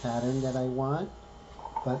getting the pattern that I want,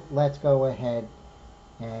 but let's go ahead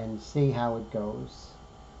and see how it goes.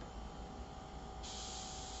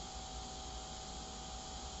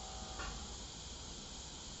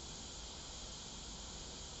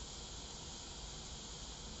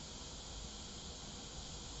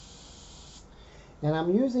 And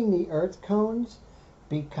I'm using the earth cones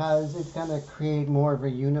because it's going to create more of a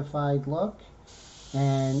unified look.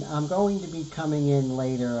 And I'm going to be coming in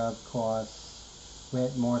later, of course,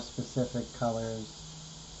 with more specific colors.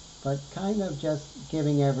 But kind of just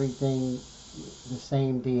giving everything the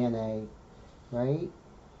same DNA, right?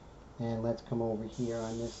 And let's come over here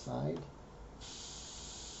on this side.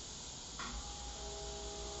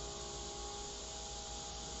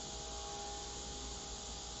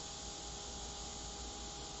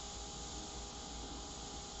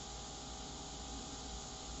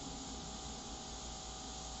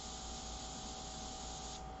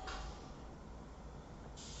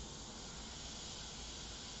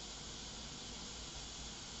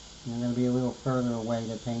 I'm going to be a little further away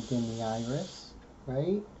to paint in the iris,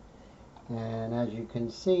 right? And as you can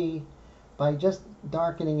see, by just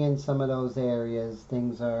darkening in some of those areas,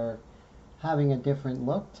 things are having a different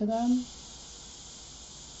look to them.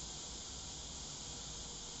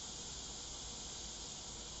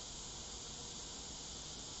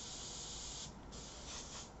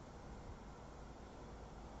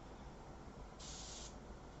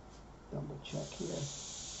 Double check here.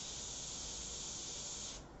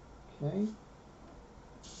 Okay.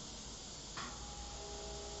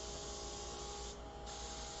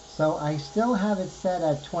 So I still have it set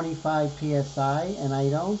at 25 psi, and I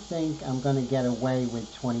don't think I'm going to get away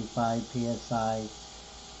with 25 psi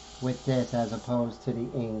with this as opposed to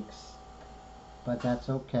the inks. But that's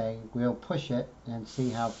okay. We'll push it and see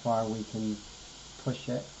how far we can push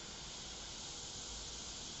it.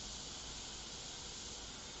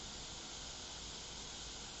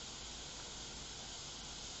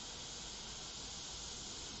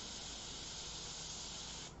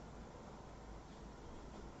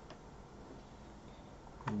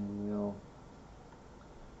 And we'll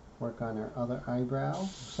work on our other eyebrow.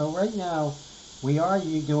 So right now we are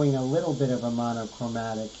doing a little bit of a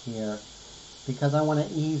monochromatic here because I want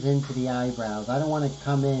to ease into the eyebrows. I don't want to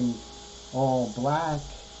come in all black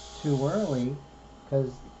too early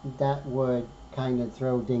because that would kind of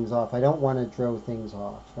throw things off. I don't want to throw things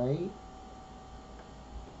off, right?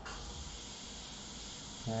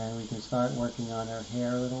 And we can start working on our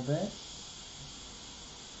hair a little bit.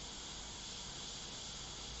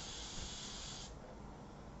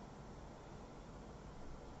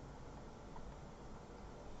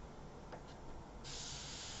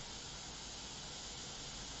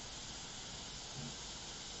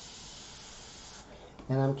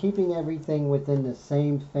 And I'm keeping everything within the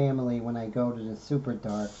same family when I go to the super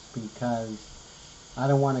darks because I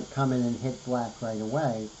don't want to come in and hit black right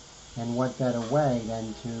away. And what better way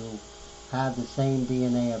than to have the same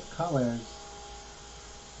DNA of colors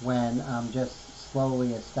when I'm just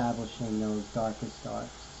slowly establishing those darkest darks.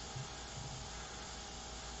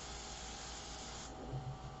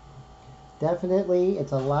 Definitely,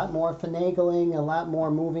 it's a lot more finagling, a lot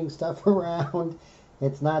more moving stuff around.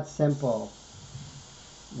 It's not simple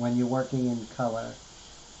when you're working in color.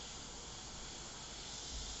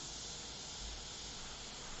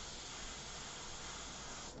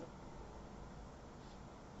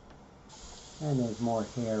 And there's more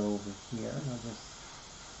hair over here. I'll just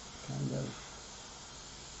kind of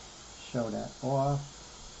show that off.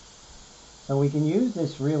 So we can use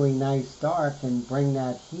this really nice dark and bring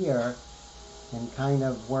that here and kind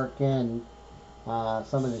of work in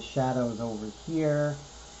some of the shadows over here.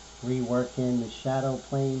 Rework in the shadow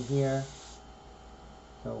plane here.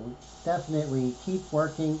 So we definitely keep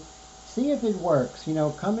working. See if it works. You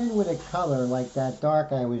know, come in with a color like that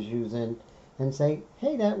dark I was using and say,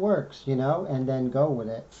 hey, that works, you know, and then go with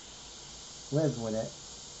it. Live with it.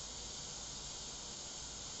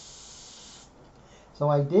 So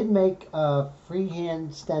I did make a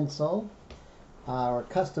freehand stencil, or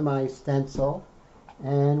customized stencil.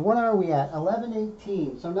 And what are we at?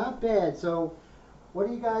 11:18. So not bad. So what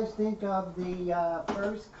do you guys think of the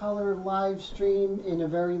first color live stream in a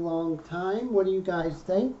very long time? What do you guys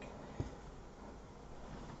think?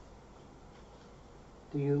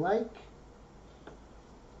 Do you like?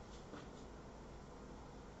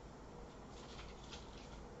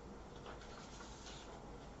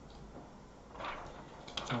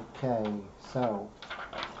 Okay, so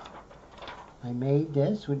I made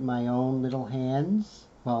this with my own little hands.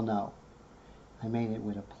 Well, no, I made it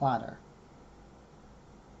with a plotter.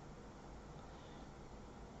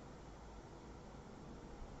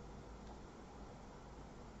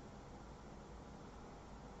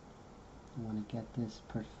 I want to get this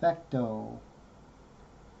perfecto.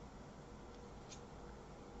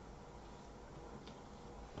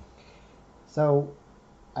 So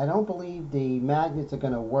I don't believe the magnets are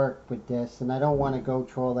going to work with this, and I don't want to go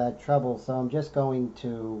through all that trouble, so I'm just going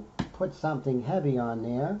to put something heavy on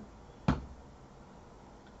there.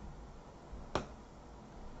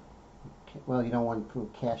 Okay, well, you don't want to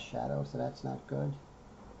put cast shadow, so that's not good.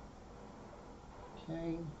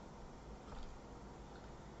 Okay.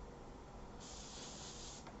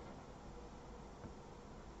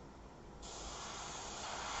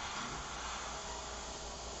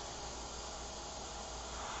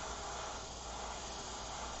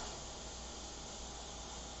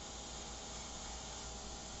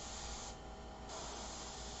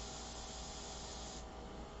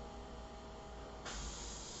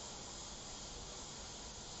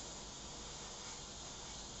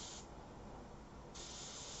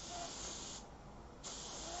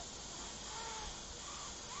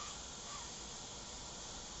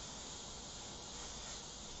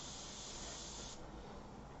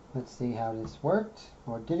 Let's see how this worked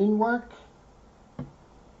or didn't work.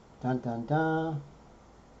 Dun dun dun.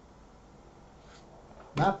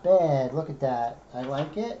 Not bad. Look at that. I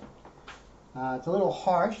like it. It's a little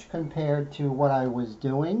harsh compared to what I was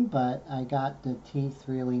doing, but I got the teeth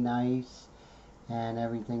really nice and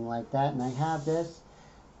everything like that. And I have this.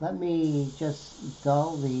 Let me just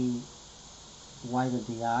dull the white of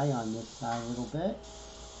the eye on this side a little bit.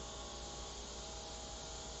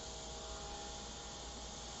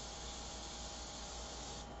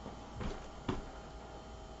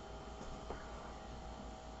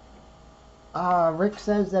 Rick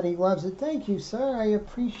says that he loves it. Thank you, sir. I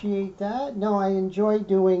appreciate that. No, I enjoy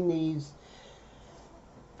doing these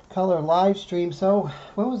color live streams. So,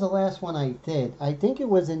 when was the last one I did? I think it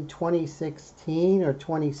was in 2016 or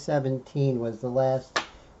 2017 was the last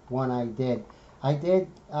one I did. I did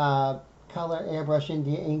color airbrush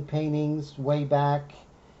India ink paintings way back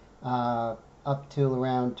up to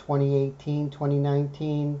around 2018,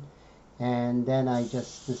 2019. And then I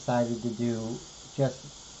just decided to do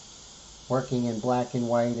just working in black and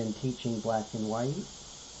white and teaching black and white.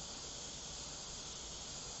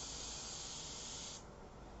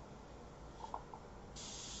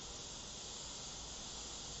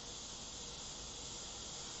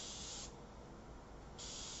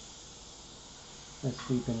 Let's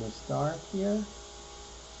deepen this dark here.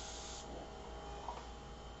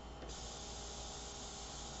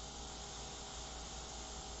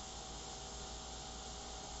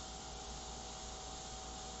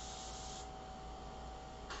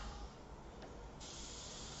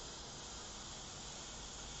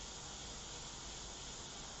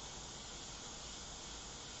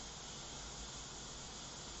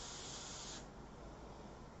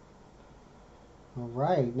 All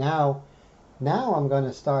right, now I'm going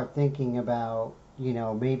to start thinking about,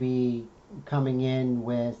 maybe coming in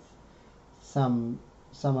with some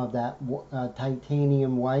of that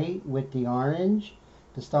titanium white with the orange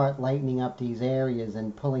to start lightening up these areas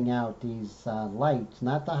and pulling out these lights,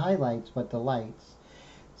 not the highlights, but the lights.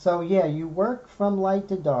 So yeah, you work from light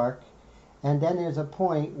to dark, and then there's a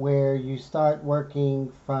point where you start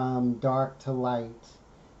working from dark to light.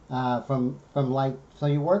 From light, so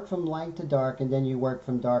you work from light to dark, and then you work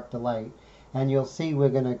from dark to light. And you'll see we're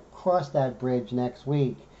going to cross that bridge next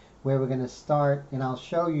week, where we're going to start, and I'll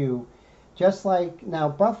show you, just like,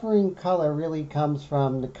 now buffering color really comes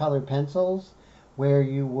from the colored pencils, where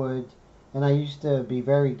you would, and I used to be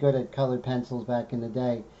very good at colored pencils back in the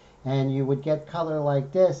day, and you would get color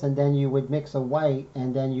like this, and then you would mix a white,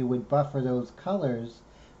 and then you would buffer those colors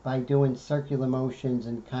by doing circular motions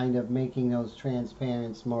and kind of making those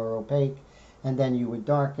transparents more opaque, and then you would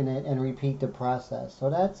darken it and repeat the process. So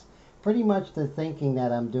that's pretty much the thinking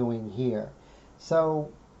that I'm doing here. So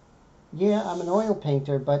yeah, I'm an oil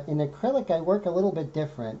painter, but in acrylic I work a little bit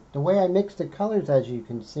different. The way I mix the colors, as you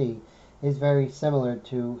can see, is very similar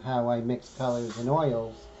to how I mix colors and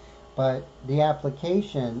oils, but the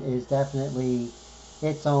application is definitely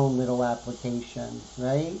its own little application,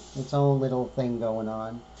 right? Its own little thing going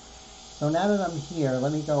on. So now that I'm here,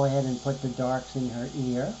 let me go ahead and put the darks in her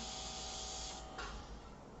ear.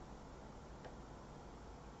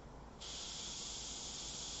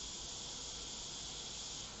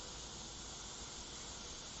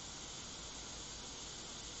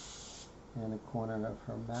 And the corner of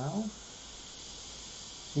her mouth.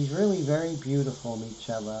 She's really very beautiful,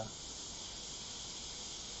 Michela.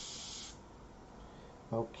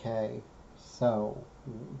 Okay, so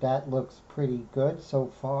that looks pretty good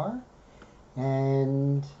so far.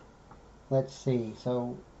 And let's see,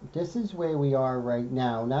 so this is where we are right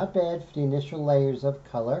now. Not bad for the initial layers of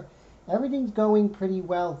color. Everything's going pretty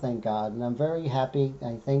well, thank God, and I'm very happy.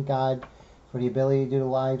 I thank God for the ability to do the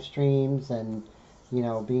live streams and, you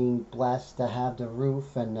know, being blessed to have the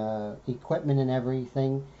roof and equipment and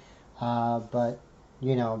everything. But,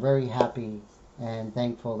 you know, very happy and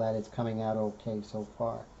thankful that it's coming out okay so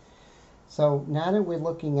far. So now that we're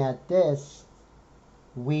looking at this,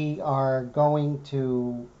 we're going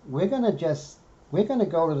to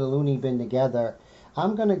go to the loony bin together.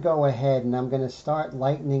 I'm going to go ahead and I'm going to start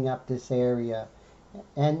lightening up this area.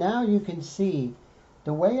 And now you can see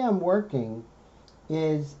the way I'm working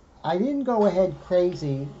is I didn't go ahead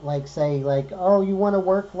crazy like say like, oh, you want to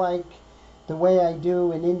work like the way I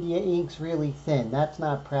do in India Inks really thin. That's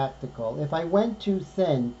not practical. If I went too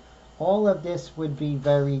thin, all of this would be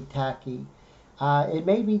very tacky. It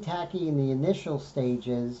may be tacky in the initial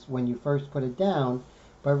stages when you first put it down,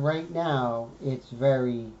 but right now it's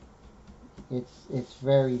very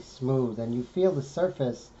smooth and you feel the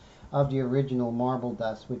surface of the original marble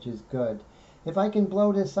dust, which is good. If I can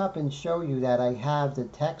blow this up and show you that I have the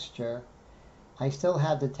texture, I still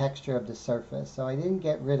have the texture of the surface, so I didn't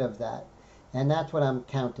get rid of that. And that's what I'm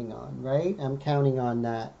counting on, right? I'm counting on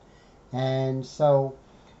that. And so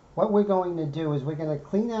what we're going to do is we're going to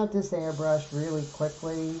clean out this airbrush really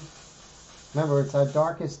quickly. Remember, it's our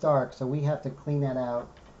darkest dark, so we have to clean that out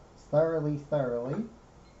thoroughly.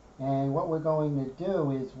 And what we're going to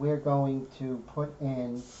do is we're going to put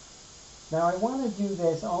in... Now, I want to do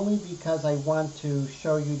this only because I want to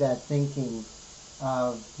show you that thinking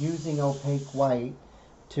of using opaque white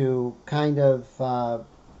to kind of,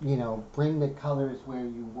 you know, bring the colors where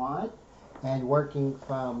you want and working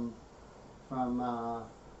from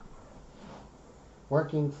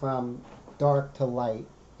dark to light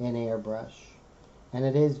in airbrush. And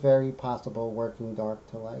it is very possible working dark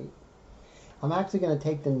to light. I'm actually going to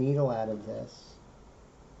take the needle out of this.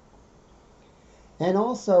 And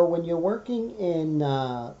also, when you're working in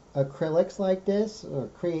acrylics like this, or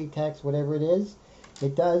Createx, whatever it is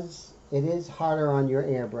harder on your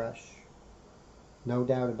airbrush. No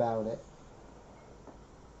doubt about it.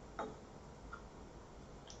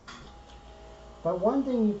 But one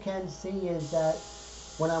thing you can see is that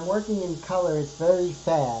when I'm working in color, it's very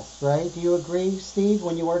fast, right? Do you agree, Steve?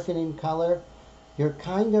 When you're working in color, you're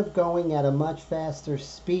kind of going at a much faster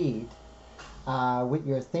speed with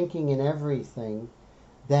your thinking and everything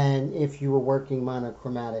than if you were working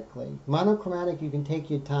monochromatically. Monochromatic, you can take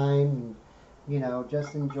your time and, you know,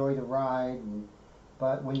 just enjoy the ride.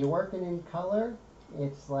 But when you're working in color,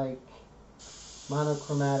 it's like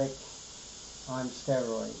monochromatic on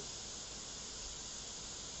steroids.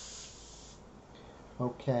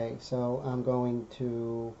 Okay, so I'm going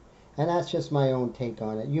to, and that's just my own take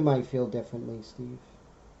on it. You might feel differently, Steve.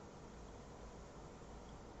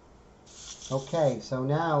 Okay, so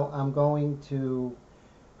now we're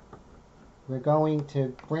going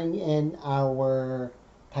to bring in our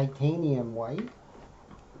titanium white.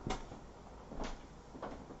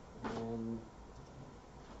 And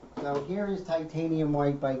so here is titanium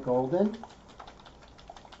white by Golden.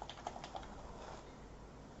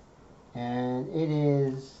 And it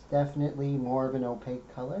is definitely more of an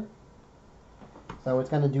opaque color. So it's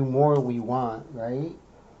going to do more we want, right?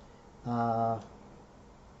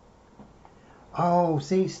 Oh,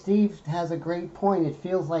 see, Steve has a great point. It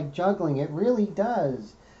feels like juggling. It really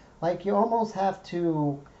does. Like you almost have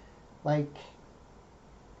to, like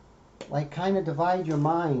kind of divide your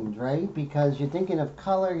mind, right? Because you're thinking of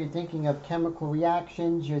color, you're thinking of chemical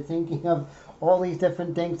reactions, you're thinking of all these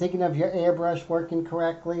different things, thinking of your airbrush working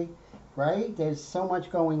correctly, right? There's so much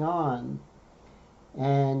going on.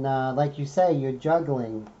 And like you say, you're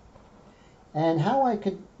juggling. And how I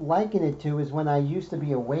could liken it to is when I used to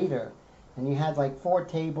be a waiter. And you had like 4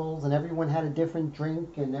 tables, and everyone had a different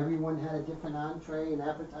drink, and everyone had a different entree and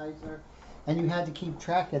appetizer, and you had to keep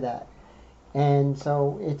track of that. And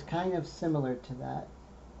so it's kind of similar to that.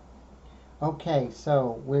 Okay,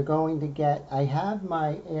 so we're going to get, I have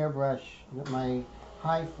my airbrush, my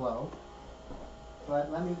high flow,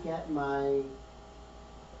 but let me get my,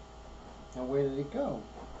 now where did it go?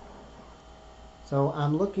 So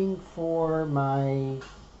I'm looking for my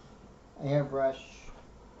airbrush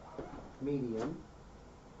medium.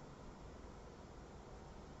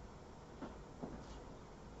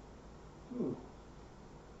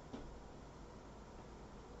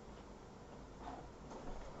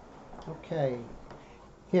 Okay,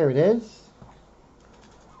 here it is.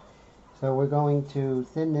 So we're going to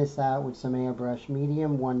thin this out with some airbrush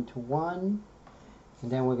medium 1:1,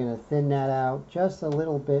 and then we're going to thin that out just a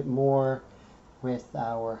little bit more with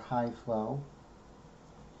our high flow.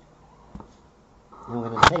 And we're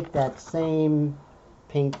going to take that same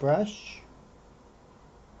paintbrush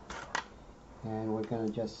and we're going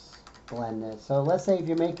to just blend this. So let's say if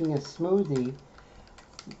you're making a smoothie,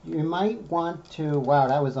 you might want to, wow,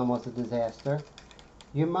 that was almost a disaster.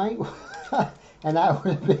 You might, and that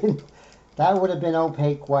would have been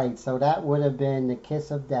opaque white, so that would have been the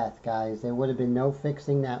kiss of death, guys. There would have been no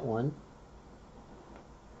fixing that one.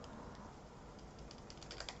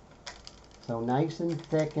 So nice and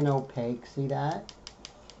thick and opaque, see that?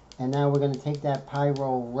 And now we're going to take that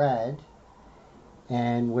Pyro red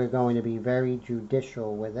and we're going to be very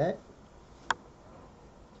judicial with it.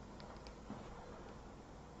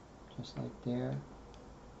 Just like there.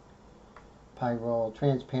 Pyro,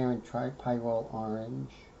 transparent Pyro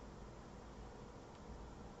orange.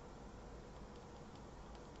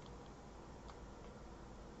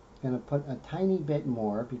 Going to put a tiny bit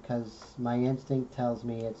more because my instinct tells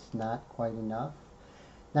me it's not quite enough.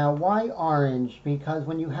 Now why orange? Because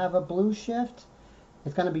when you have a blue shift,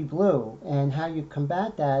 it's going to be blue, and how you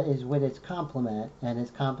combat that is with its complement, and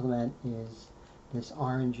its complement is this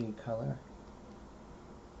orangey color.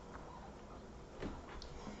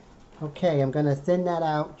 Okay, I'm going to thin that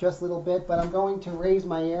out just a little bit, but I'm going to raise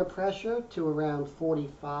my air pressure to around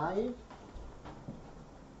 45.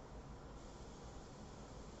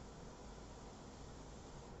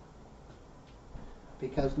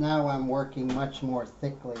 Because now I'm working much more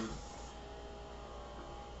thickly.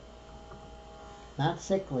 Not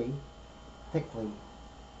sickly, thickly.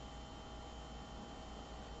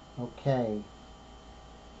 Okay.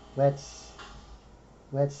 Let's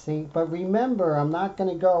see. But remember, I'm not going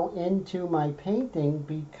to go into my painting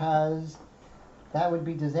because that would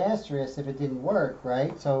be disastrous if it didn't work,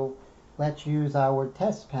 right? So let's use our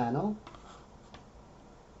test panel.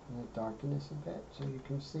 I'm going to darken this a bit so you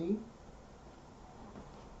can see.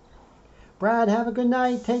 Brad, have a good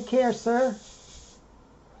night. Take care, sir.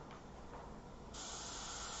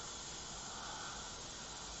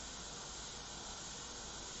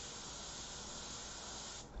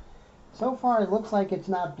 So far, it looks like it's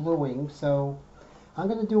not bluing, so I'm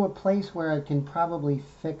going to do a place where I can probably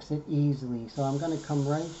fix it easily. So I'm going to come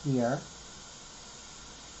right here.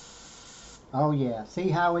 Oh yeah, see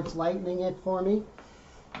how it's lightening it for me?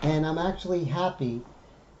 And I'm actually happy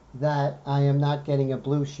that I am not getting a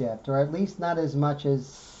blue shift, or at least not as much as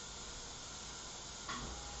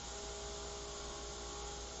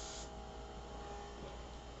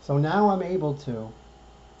so now I'm able to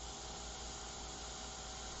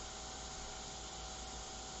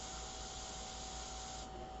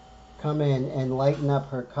come in and lighten up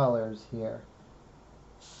her colors here.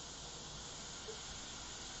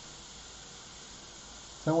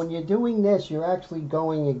 So when you're doing this, you're actually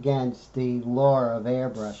going against the law of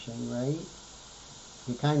airbrushing, right?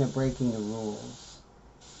 You're kind of breaking the rules.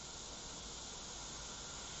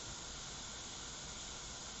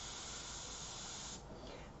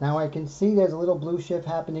 Now I can see there's a little blue shift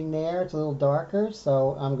happening there. It's a little darker,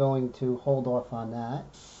 so I'm going to hold off on that.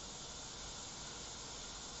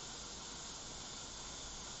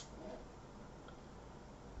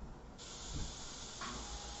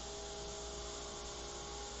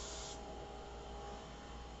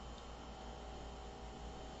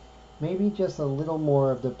 Maybe just a little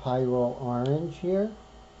more of the Pyro orange here.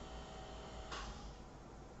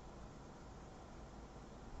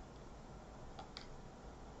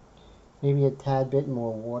 Maybe a tad bit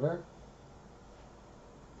more water.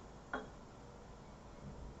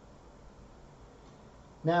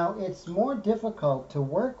 Now it's more difficult to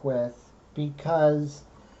work with because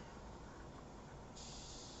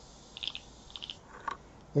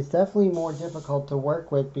it's definitely more difficult to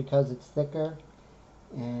work with because it's thicker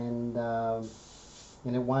and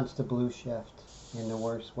it wants to blue shift in the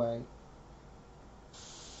worst way.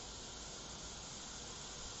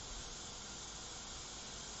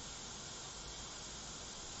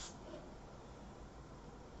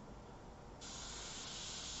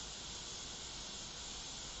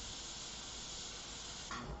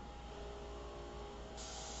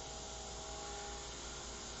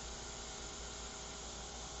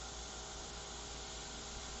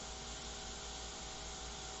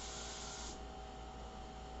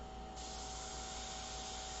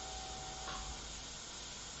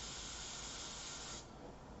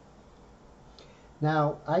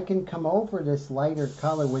 Now I can come over this lighter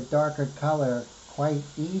color with darker color quite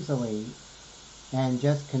easily and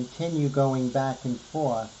just continue going back and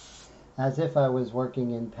forth as if I was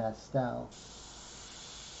working in pastel.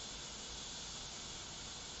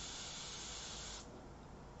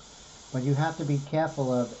 But you have to be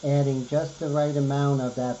careful of adding just the right amount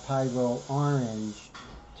of that pyro orange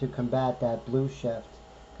to combat that blue shift,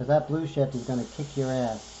 because that blue shift is going to kick your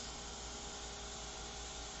ass.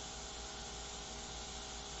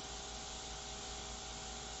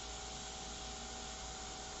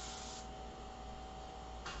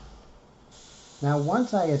 Now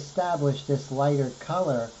once I establish this lighter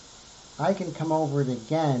color, I can come over it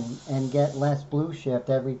again and get less blue shift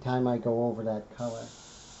every time I go over that color.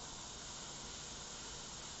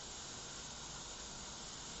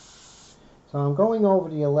 So I'm going over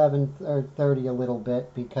the 1130 a little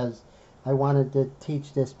bit because I wanted to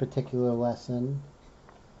teach this particular lesson.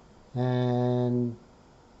 And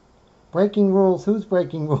breaking rules, who's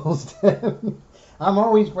breaking rules? I'm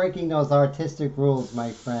always breaking those artistic rules,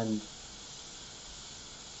 my friend.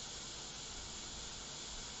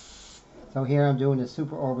 So here I'm doing a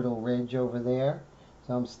superorbital ridge over there.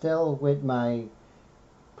 So I'm still with my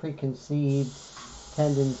preconceived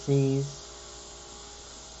tendencies.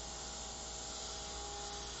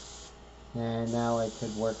 And now I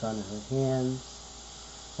could work on her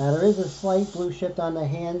hands. Now there is a slight blue shift on the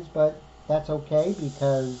hands, but that's okay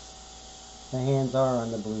because the hands are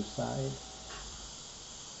on the blue side.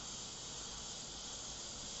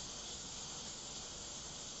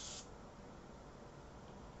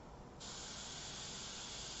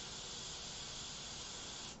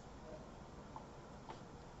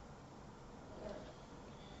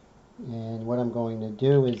 And what I'm going to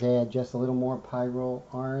do is add just a little more pyro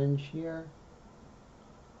orange here.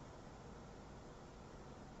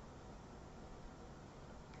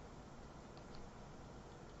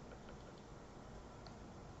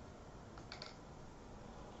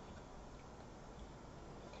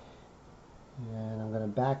 And I'm going to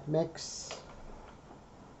back mix,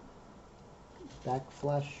 back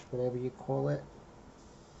flush, whatever you call it.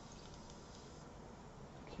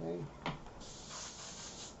 Okay.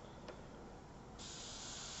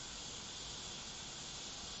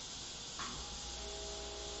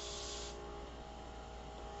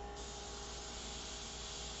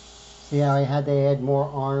 See how I had to add more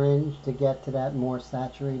orange to get to that more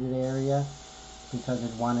saturated area because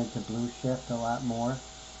it wanted to blue shift a lot more.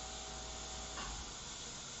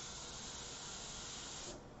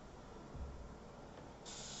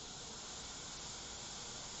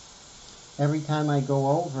 Every time I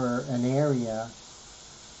go over an area,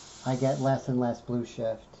 I get less and less blue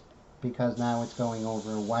shift because now it's going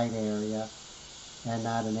over a white area and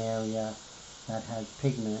not an area that has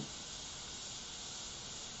pigment.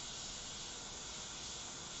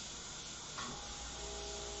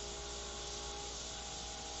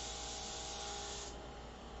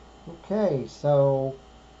 Okay, so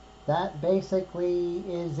that basically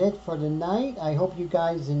is it for tonight. I hope you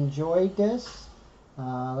guys enjoyed this.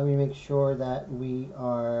 Let me make sure that we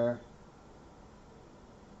are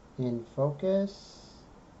in focus.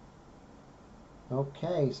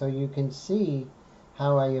 Okay, so you can see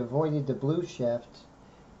how I avoided the blue shift.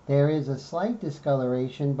 There is a slight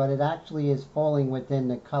discoloration, but it actually is falling within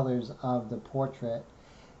the colors of the portrait.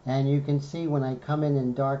 And you can see when I come in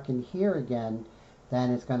and darken here again, then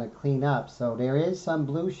it's going to clean up. So there is some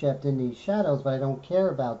blue shift in these shadows, but I don't care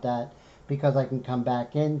about that because I can come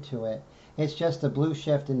back into it. It's just the blue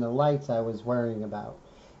shift in the lights I was worrying about.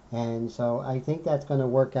 And so I think that's going to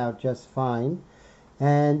work out just fine.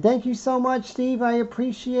 And thank you so much, Steve. I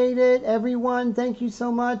appreciate it. Everyone, thank you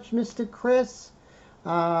so much. Mr. Chris,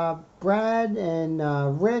 Brad,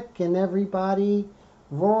 and Rick, and everybody.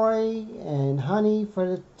 Roy and Honey for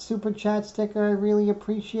the super chat sticker. I really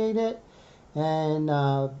appreciate it. And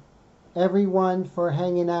everyone for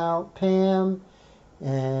hanging out. Pam.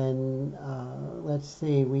 And let's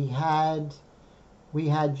see, we had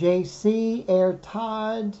JC, Air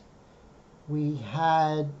Todd, we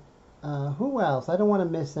had who else? I don't want to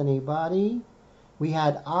miss anybody. We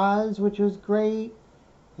had Oz, which was great,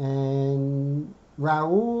 and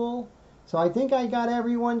Raul. So I think I got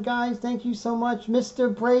everyone, guys. Thank you so much.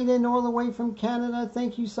 Mr. Braden, all the way from Canada,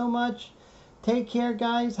 thank you so much. Take care,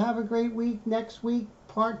 guys. Have a great week. Next week,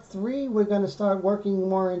 part 3, we're going to start working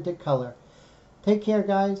more into color. Take care,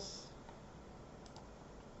 guys.